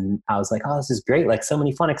parents, and I was like, oh, this is great. Like, so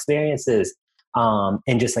many fun experiences.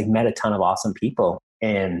 And just like met a ton of awesome people,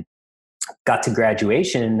 and got to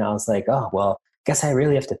graduation, and I was like, oh, well, I guess I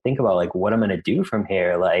really have to think about like what I'm going to do from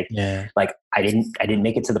here. Like, like I didn't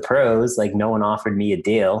make it to the pros. Like, no one offered me a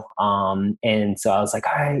deal. And so I was like,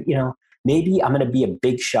 all right, maybe I'm going to be a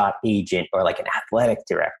big shot agent or like an athletic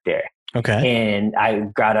director. Okay. And I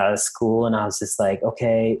got out of school, and I was just like,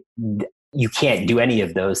 okay, you can't do any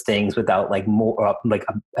of those things without like more, like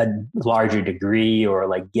a larger degree, or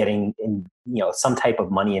like getting in, some type of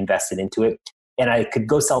money invested into it. And I could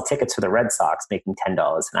go sell tickets for the Red Sox, making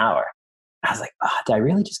 $10 an hour. I was like, did I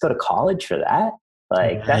really just go to college for that?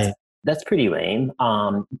 Like, that's pretty lame.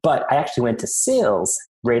 But I actually went to sales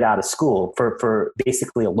right out of school for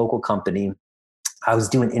basically a local company. I was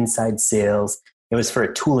doing inside sales. It was for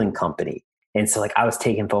a tooling company. And so like, I was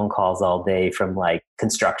taking phone calls all day from like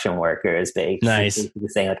construction workers, basically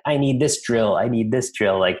saying like, I need this drill.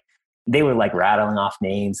 Like, they were like rattling off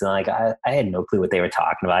names, and like, I had no clue what they were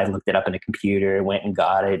talking about. I looked it up in a computer, went and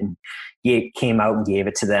got it, and came out and gave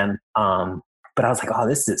it to them. But I was like, oh,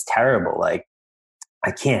 this is terrible. Like, I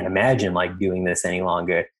can't imagine like doing this any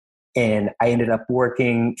longer. And I ended up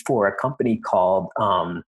working for a company called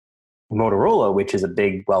Motorola, which is a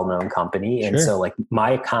big, well-known company. And so like, my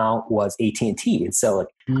account was AT&T. And so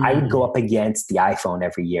like, I would go up against the iPhone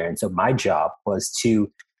every year. And so my job was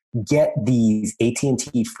to get these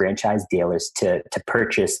AT&T franchise dealers to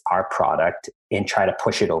purchase our product and try to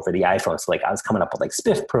push it over the iPhone. So like, I was coming up with like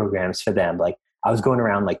spiff programs for them. Like, I was going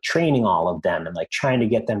around like training all of them and like trying to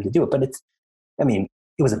get them to do it. But it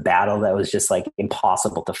was a battle that was just like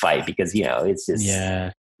impossible to fight, because, it's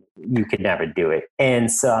just, you could never do it.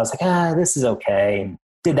 And so I was like, this is okay. And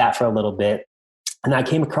did that for a little bit. And I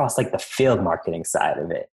came across like the field marketing side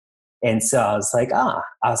of it. And so I was like,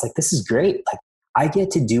 this is great. Like, I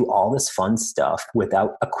get to do all this fun stuff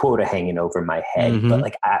without a quota hanging over my head, but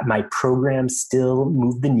like, my programs still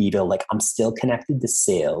move the needle. Like, I'm still connected to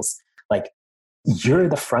sales. Like, you're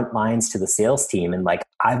the front lines to the sales team. And like,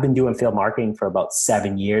 I've been doing field marketing for about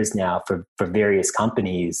 7 years now for various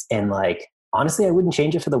companies. And like, honestly, I wouldn't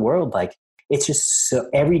change it for the world. Like, it's just so,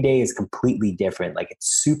 every day is completely different. Like, it's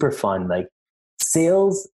super fun. Like,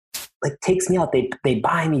 sales like takes me out. They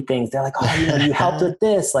buy me things. They're like, oh, you helped with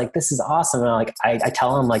this. Like, this is awesome. And like, I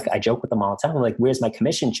tell them, like, I joke with them all the time. I'm like, where's my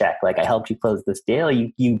commission check? Like, I helped you close this deal.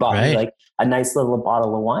 You bought me like a nice little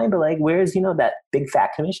bottle of wine, but like, where's, that big fat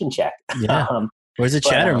commission check? Yeah. Where's the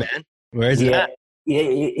cheddar, man? Where's that? Yeah,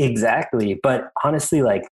 exactly. But honestly,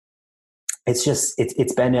 like, it's just,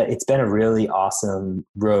 it's been a really awesome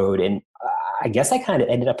road. And I guess I kind of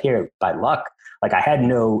ended up here by luck. Like, I had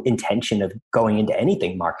no intention of going into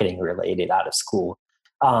anything marketing related out of school.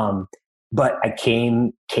 But I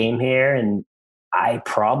came here, and I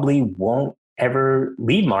probably won't ever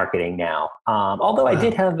lead marketing now. Although I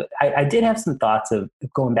did have some thoughts of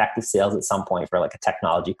going back to sales at some point for like a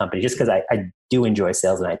technology company, just because I do enjoy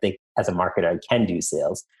sales, and I think as a marketer I can do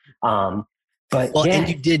sales. But well, yeah. and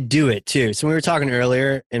you did do it too. So we were talking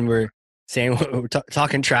earlier, and we're saying we're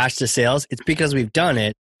talking trash to sales. It's because we've done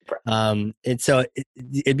it. And so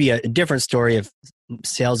it'd be a different story if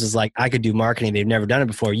sales is like, I could do marketing. They've never done it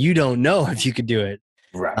before. You don't know if you could do it.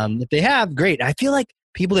 Right. If they have, great. I feel like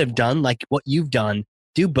people that have done like what you've done,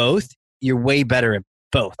 do both. You're way better at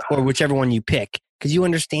both, or whichever one you pick, because you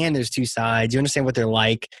understand there's two sides. You understand what they're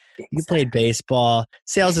like. You played baseball.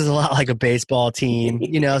 Sales is a lot like a baseball team,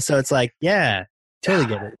 so it's like, yeah, totally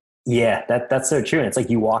get it. Yeah, that's so true. And it's like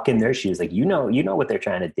you walk in their shoes, like, you know what they're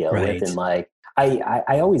trying to deal with. And like,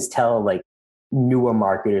 I always tell like newer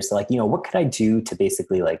marketers, like, what could I do to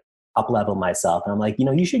basically like up level myself? And I'm like,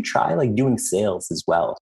 you should try like doing sales as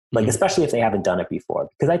well. Like, especially if they haven't done it before,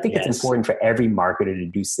 because I think it's important for every marketer to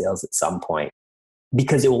do sales at some point,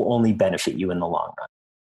 because it will only benefit you in the long run.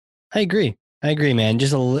 I agree, man.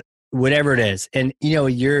 Just whatever it is. And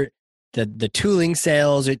you're the tooling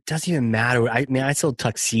sales, it doesn't even matter. I sold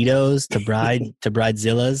tuxedos to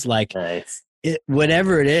bridezillas, like nice.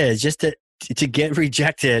 Whatever it is, just to get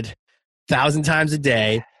rejected 1,000 times a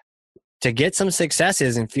day, to get some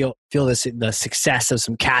successes and feel the success of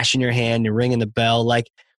some cash in your hand and ringing the bell. Like,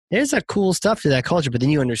 there's a cool stuff to that culture, but then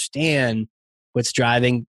you understand what's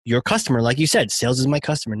driving your customer. Like you said, sales is my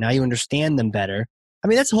customer. Now you understand them better. I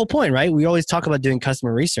mean, that's the whole point, right? We always talk about doing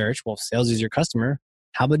customer research. Well, sales is your customer.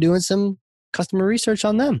 How about doing some customer research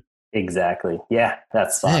on them? Exactly. Yeah,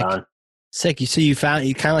 that's spot on. Sick. So you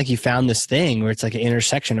found this thing where it's like an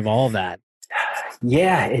intersection of all of that.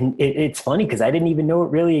 Yeah, and it's funny because I didn't even know it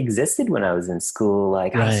really existed when I was in school.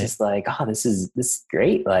 Like, I was just like, oh, this is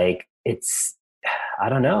great. Like, I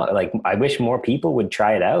don't know. Like, I wish more people would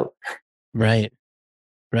try it out. Right.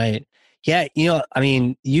 Yeah. I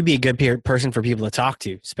mean, you'd be a good person for people to talk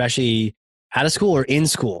to, especially out of school or in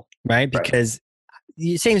school, right? Because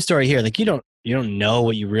same story here. Like, you don't know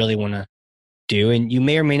what you really want to do, and you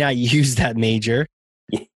may or may not use that major.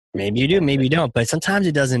 Maybe you do, maybe you don't. But sometimes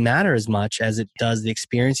it doesn't matter as much as it does the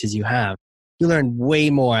experiences you have. You learn way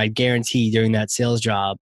more, I guarantee, during that sales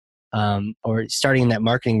job or starting in that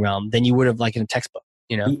marketing realm than you would have like in a textbook,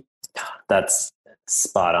 That's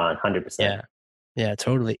spot on, 100%. Yeah,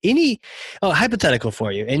 totally. Hypothetical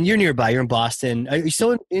for you, and you're nearby. You're in Boston. Are you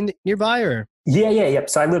still in nearby or? Yeah.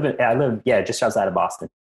 So I live just outside of Boston.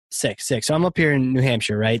 Sick. So I'm up here in New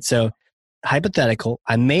Hampshire, right? So hypothetical,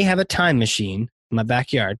 I may have a time machine in my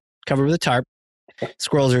backyard covered with a tarp.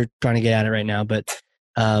 Squirrels are trying to get at it right now, but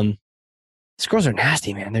squirrels are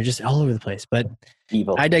nasty, man. They're just all over the place. But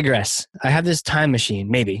evil. I digress. I have this time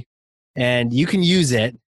machine, maybe, and you can use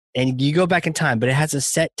it. And you go back in time, but it has a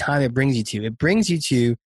set time it brings you to. It brings you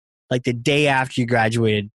to like the day after you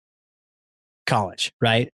graduated college,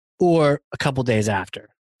 right? Or a couple days after.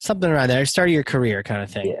 Something around there. Start of your career kind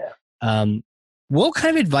of thing. Yeah. What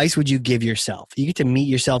kind of advice would you give yourself? You get to meet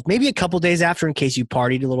yourself maybe a couple days after in case you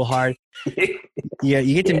partied a little hard.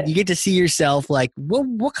 You get to see yourself. Like,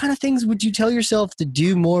 what kind of things would you tell yourself to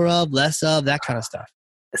do more of, less of, that kind of stuff?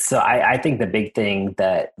 So I think the big thing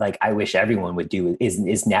that like I wish everyone would do is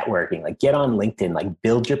networking. Like, get on LinkedIn, like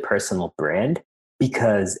build your personal brand,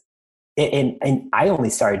 because and I only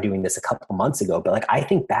started doing this a couple months ago, but like I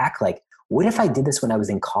think back, like, what if I did this when I was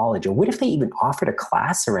in college, or what if they even offered a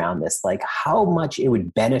class around this? Like, how much it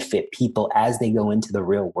would benefit people as they go into the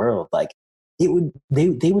real world. Like, they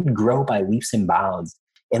would grow by leaps and bounds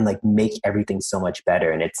and like make everything so much better.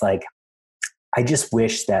 And it's like, I just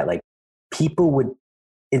wish that like people would,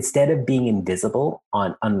 instead of being invisible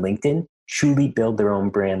on LinkedIn, truly build their own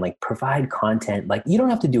brand, like provide content. Like, you don't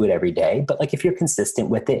have to do it every day, but like if you're consistent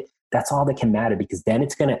with it, that's all that can matter, because then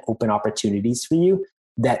it's going to open opportunities for you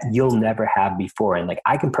that you'll never have before. And like,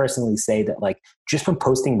 I can personally say that like, just from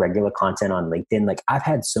posting regular content on LinkedIn, like I've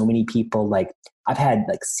had so many people, like I've had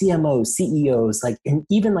like CMOs, CEOs, like, and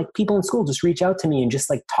even like people in school just reach out to me and just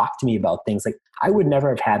like talk to me about things. Like, I would never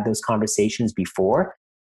have had those conversations before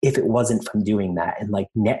if it wasn't from doing that. And like,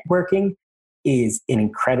 networking is an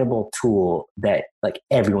incredible tool that like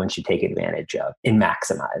everyone should take advantage of and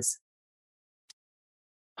maximize.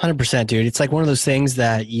 100%, dude. It's like one of those things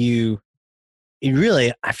that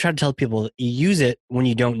I've tried to tell people, you use it when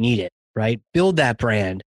you don't need it, right? Build that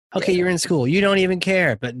brand. Okay, you're in school. You don't even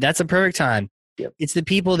care, but that's a perfect time. Yep. It's the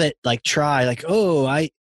people that like try, like, oh, I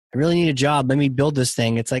really need a job. Let me build this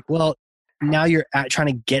thing. It's like, well, now you're trying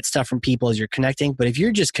to get stuff from people as you're connecting. But if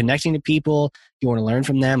you're just connecting to people, you want to learn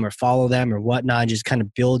from them or follow them or whatnot, just kind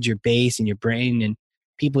of build your base and your brain, and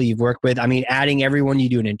people you've worked with. I mean, adding everyone you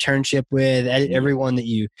do an internship with, everyone that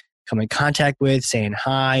you come in contact with, saying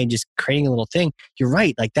hi and just creating a little thing. You're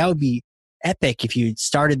right. Like that would be epic if you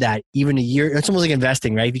started that even a year. It's almost like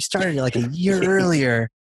investing, right? If you started it like a year earlier,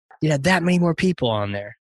 you'd have that many more people on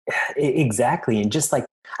there. Exactly. And just like,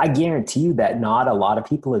 I guarantee you that not a lot of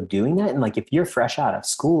people are doing that. And like, if you're fresh out of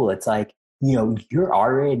school, it's like, you know, you're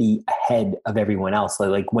already ahead of everyone else.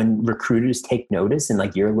 Like when recruiters take notice and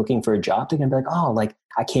like you're looking for a job, they're gonna be like, oh, like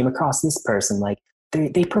I came across this person. Like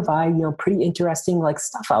they provide, you know, pretty interesting like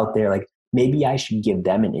stuff out there. Like maybe I should give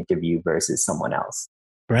them an interview versus someone else.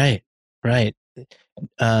 Right. Right.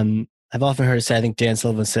 I've often heard it said, I think Dan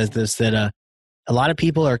Sullivan says this, that a lot of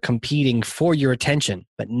people are competing for your attention,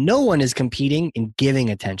 but no one is competing in giving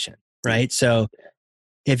attention. Right. So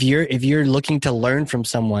if you're looking to learn from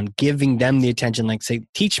someone, giving them the attention, like say,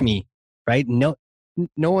 teach me, right? No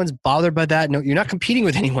one's bothered by that. No, you're not competing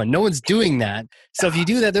with anyone. No one's doing that. So if you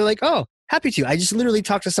do that, they're like, oh, happy to. I just literally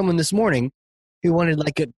talked to someone this morning who wanted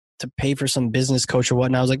to pay for some business coach or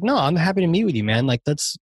whatnot. I was like, no, I'm happy to meet with you, man. Like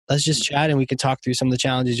let's just chat and we can talk through some of the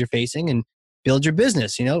challenges you're facing and build your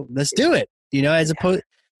business. You know, let's do it. You know, as opposed,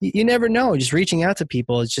 you never know. Just reaching out to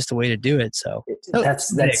people is just a way to do it. So that's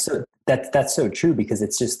so true, because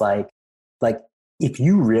it's just like if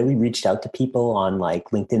you really reached out to people on like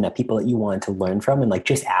LinkedIn, that people that you wanted to learn from, and like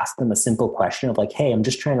just ask them a simple question of like, hey, I'm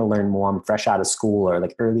just trying to learn more. I'm fresh out of school or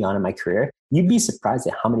like early on in my career. You'd be surprised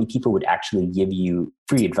at how many people would actually give you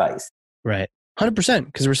free advice. Right. 100%.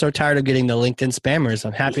 Because we're so tired of getting the LinkedIn spammers.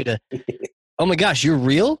 I'm happy to, oh my gosh, you're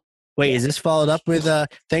real? Wait, is this followed up with,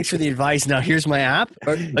 thanks for the advice. Now here's my app?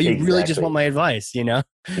 Or you really just want my advice, you know?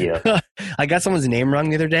 Yeah. I got someone's name wrong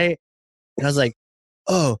the other day. And I was like,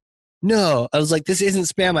 oh, no. I was like, this isn't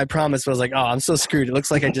spam, I promise. But I was like, oh, I'm so screwed. It looks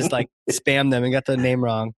like I just like spammed them and got the name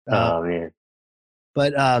wrong. Oh, man.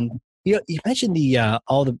 But, you know, you mentioned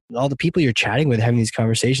all the people you're chatting with, having these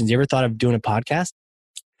conversations. You ever thought of doing a podcast?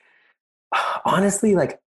 Honestly,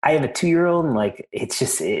 like I have a 2-year-old and like, it's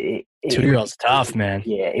just, 2-year-old's tough, man.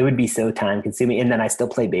 Yeah. It would be so time consuming. And then I still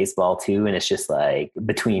play baseball too. And it's just like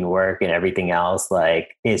between work and everything else,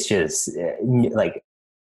 like it's just like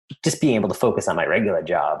just being able to focus on my regular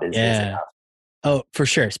job is enough. Oh, for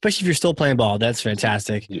sure. Especially if you're still playing ball. That's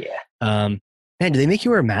fantastic. Yeah. Man, do they make you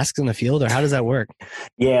wear masks on the field or how does that work?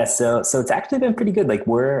 Yeah. So it's actually been pretty good. Like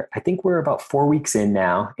I think we're about 4 weeks in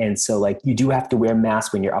now. And so like you do have to wear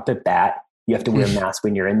masks when you're up at bat. You have to wear masks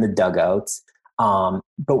when you're in the dugouts.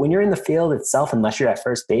 But when you're in the field itself, unless you're at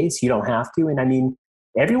first base, you don't have to. And I mean,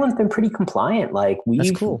 everyone's been pretty compliant. Like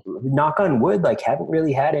we've, knock on wood, like haven't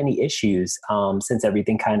really had any issues since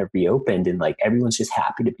everything kind of reopened, and like everyone's just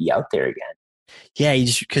happy to be out there again. Yeah, you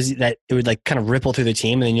just because that it would like kind of ripple through the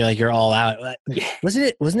team, and then you're all out.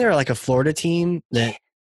 Wasn't there like a Florida team that?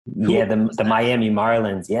 Yeah, the Miami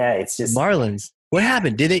Marlins. Yeah, it's just Marlins. What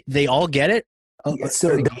happened? Did they all get it? Oh, yeah, so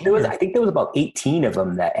I think there was about 18 of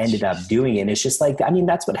them that ended up doing it. And it's just like, I mean,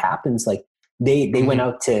 that's what happens. Like they went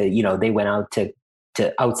out to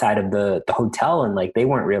outside of the hotel, and like they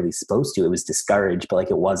weren't really supposed to. It was discouraged, but like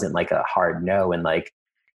it wasn't like a hard no. And like,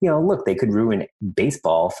 you know, look, they could ruin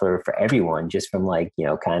baseball for everyone just from like, you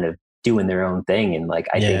know, kind of doing their own thing. And like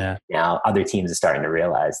I think now other teams are starting to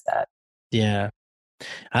realize that. Yeah.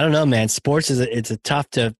 I don't know, man. Sports it's a tough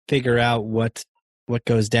to figure out what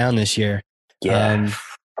goes down this year. Yeah.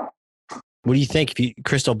 What do you think if you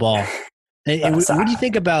crystal ball? And what do you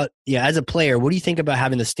think about, as a player, what do you think about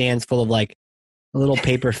having the stands full of like little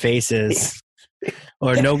paper faces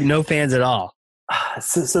or no fans at all?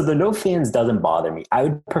 So the no fans doesn't bother me. I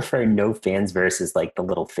would prefer no fans versus like the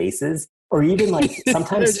little faces, or even like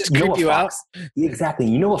sometimes just creep you out. Exactly.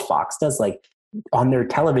 You know what Fox does? Like on their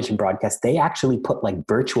television broadcast, they actually put like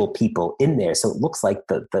virtual people in there. So it looks like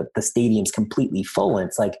the stadium's completely full. And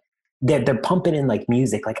it's like, they're pumping in like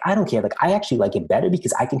music. Like, I don't care. Like, I actually like it better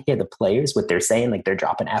because I can hear the players, what they're saying. Like they're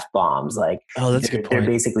dropping F-bombs. Like, oh, that's a good point. They're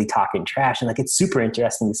basically talking trash. And like, it's super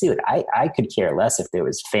interesting to see. Like I could care less if there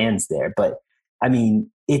was fans there, but I mean,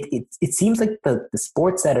 it seems like the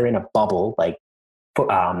sports that are in a bubble, like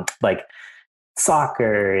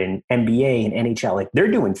soccer and NBA and NHL, like they're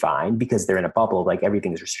doing fine because they're in a bubble. Like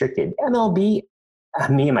everything's restricted. MLB,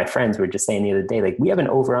 me and my friends were just saying the other day, like we have an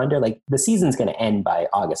over under, like the season's going to end by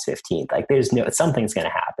August 15th. Like something's going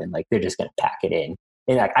to happen. Like they're just going to pack it in.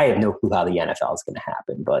 And like, I have no clue how the NFL is going to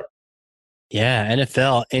happen, but yeah,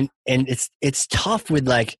 NFL. And it's tough with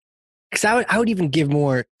like, cause I would even give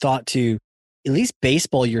more thought to at least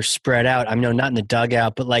baseball. You're spread out. I know not in the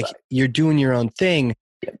dugout, but like you're doing your own thing,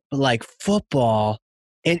 but like football,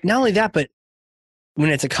 and not only that, but when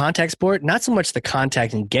it's a contact sport, not so much the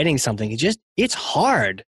contact and getting something. It's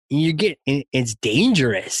hard. it's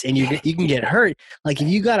dangerous and you can get hurt. Like if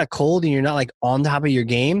you got a cold and you're not like on top of your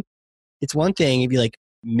game, it's one thing if you like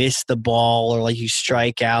miss the ball or like you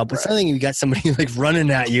strike out, but something if you got somebody like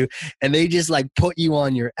running at you and they just like put you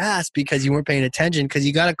on your ass because you weren't paying attention because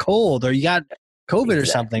you got a cold or you got COVID or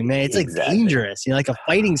something, man. It's like dangerous. You know, like a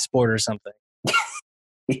fighting sport or something.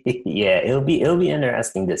 Yeah, it'll be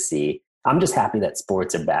interesting to see. I'm just happy that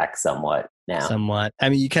sports are back somewhat now. Somewhat. I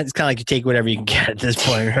mean, it's kind of like you take whatever you can get at this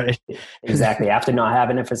point, right? Exactly. After not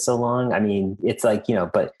having it for so long, I mean, it's like,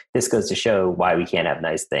 but this goes to show why we can't have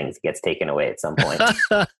nice things. It gets taken away at some point.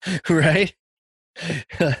 Right?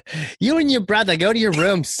 You and your brother, go to your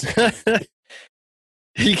rooms.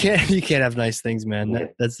 You can't have nice things, man.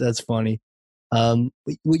 That's funny.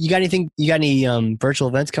 You got anything? You got any virtual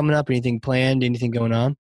events coming up? Anything planned? Anything going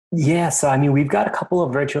on? Yeah. So, I mean, we've got a couple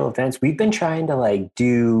of virtual events. We've been trying to like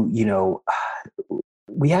do,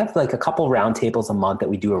 we have like a couple roundtables a month that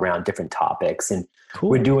we do around different topics. And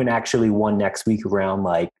we're doing actually one next week around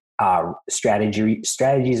like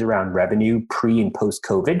strategies around revenue pre and post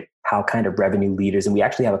COVID, how kind of revenue leaders. And we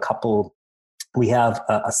actually have we have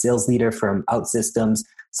a sales leader from OutSystems,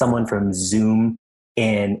 someone from Zoom,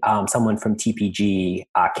 and someone from TPG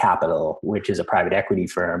Capital, which is a private equity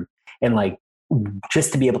firm. And like,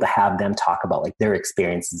 just to be able to have them talk about like their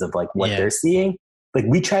experiences of like what they're seeing. Like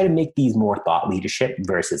we try to make these more thought leadership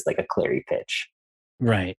versus like a Clary pitch.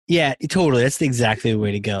 Right. Yeah, totally. That's exactly the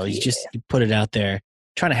way to go. You put it out there,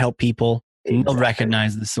 trying to help people and they'll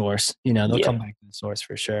recognize the source. They'll come back to the source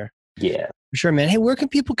for sure. Yeah. For sure, man. Hey, where can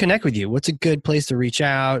people connect with you? What's a good place to reach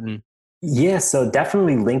out? Yeah, so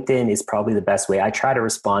definitely LinkedIn is probably the best way. I try to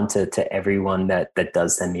respond to everyone that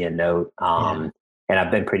does send me a note. And I've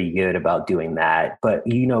been pretty good about doing that. But,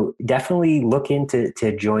 definitely look into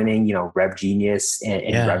joining, Rev Genius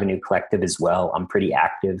and Revenue Collective as well. I'm pretty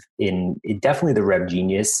active in definitely the Rev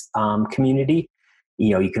Genius community.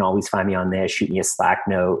 You can always find me on there, shoot me a Slack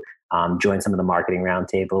note, join some of the marketing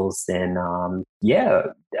roundtables. And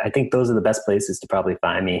I think those are the best places to probably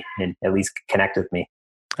find me and at least connect with me.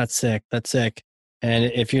 That's sick. And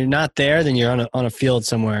if you're not there, then you're on a field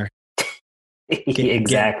somewhere.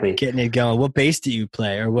 Exactly. Getting it going. What base do you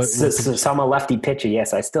play? Or what? So I'm a lefty pitcher.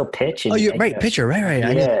 Yes, I still pitch. And, you're right. Pitcher. Right.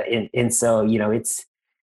 Yeah. And so,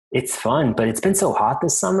 it's fun, but it's been so hot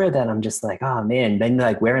this summer that I'm just like, oh man, then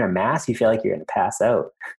like wearing a mask, you feel like you're going to pass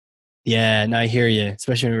out. Yeah. No, I hear you.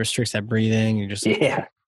 Especially when it restricts that breathing. You're just, you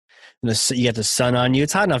got the sun on you.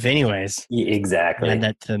 It's hot enough anyways. Yeah, exactly. Add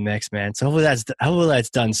that to the mix, man. So hopefully that's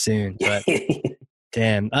done soon. But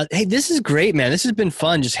damn. Hey, this is great, man. This has been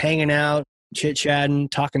fun. Just hanging out, chit-chatting,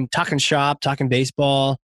 talking shop, talking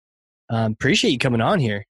baseball. Appreciate you coming on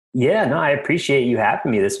here. Yeah, no, I appreciate you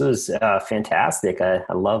having me. This was fantastic. I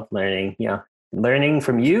love learning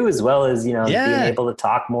from you as well as, being able to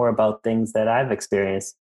talk more about things that I've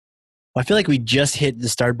experienced. Well, I feel like we just hit the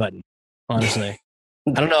start button, honestly.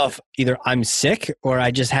 I don't know if either I'm sick or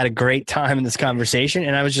I just had a great time in this conversation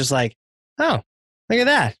and I was just like, oh, look at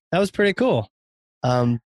that. That was pretty cool.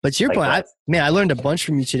 But to your point, I learned a bunch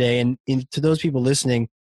from you today. And to those people listening,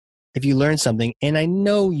 if you learned something, and I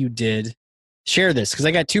know you did, share this because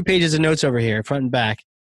I got 2 pages of notes over here, front and back.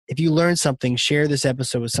 If you learned something, share this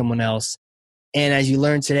episode with someone else. And as you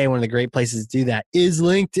learned today, one of the great places to do that is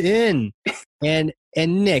LinkedIn. And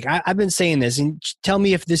Nick, I've been saying this, and tell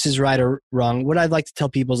me if this is right or wrong. What I'd like to tell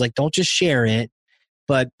people is like, don't just share it,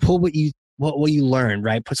 but pull what you learned,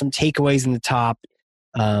 right? Put some takeaways in the top.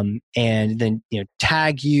 And then,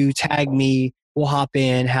 tag me, we'll hop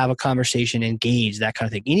in, have a conversation, engage, that kind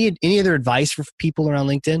of thing. Any other advice for people around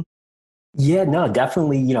LinkedIn? Yeah, no,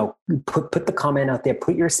 definitely, put the comment out there,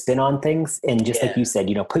 put your spin on things. And just like you said,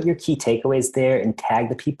 put your key takeaways there and tag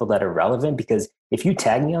the people that are relevant, because if you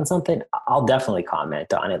tag me on something, I'll definitely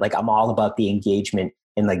comment on it. Like I'm all about the engagement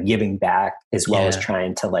and like giving back as well as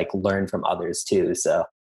trying to like learn from others too. So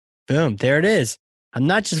boom, there it is. I'm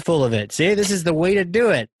not just full of it. See, this is the way to do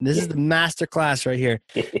it. This is the master class right here.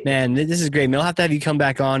 Man, this is great. Man, I'll have to have you come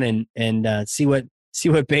back on and see what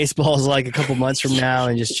baseball is like a couple months from now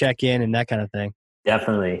and just check in and that kind of thing.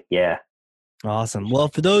 Definitely. Yeah. Awesome. Well,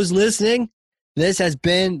 for those listening, this has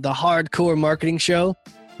been the Hardcore Marketing Show.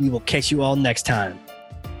 We will catch you all next time.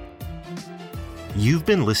 You've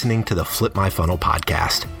been listening to the Flip My Funnel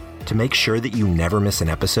podcast. To make sure that you never miss an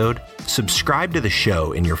episode, subscribe to the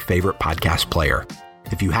show in your favorite podcast player.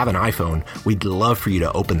 If you have an iPhone, we'd love for you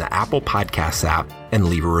to open the Apple Podcasts app and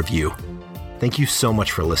leave a review. Thank you so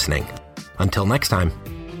much for listening. Until next time.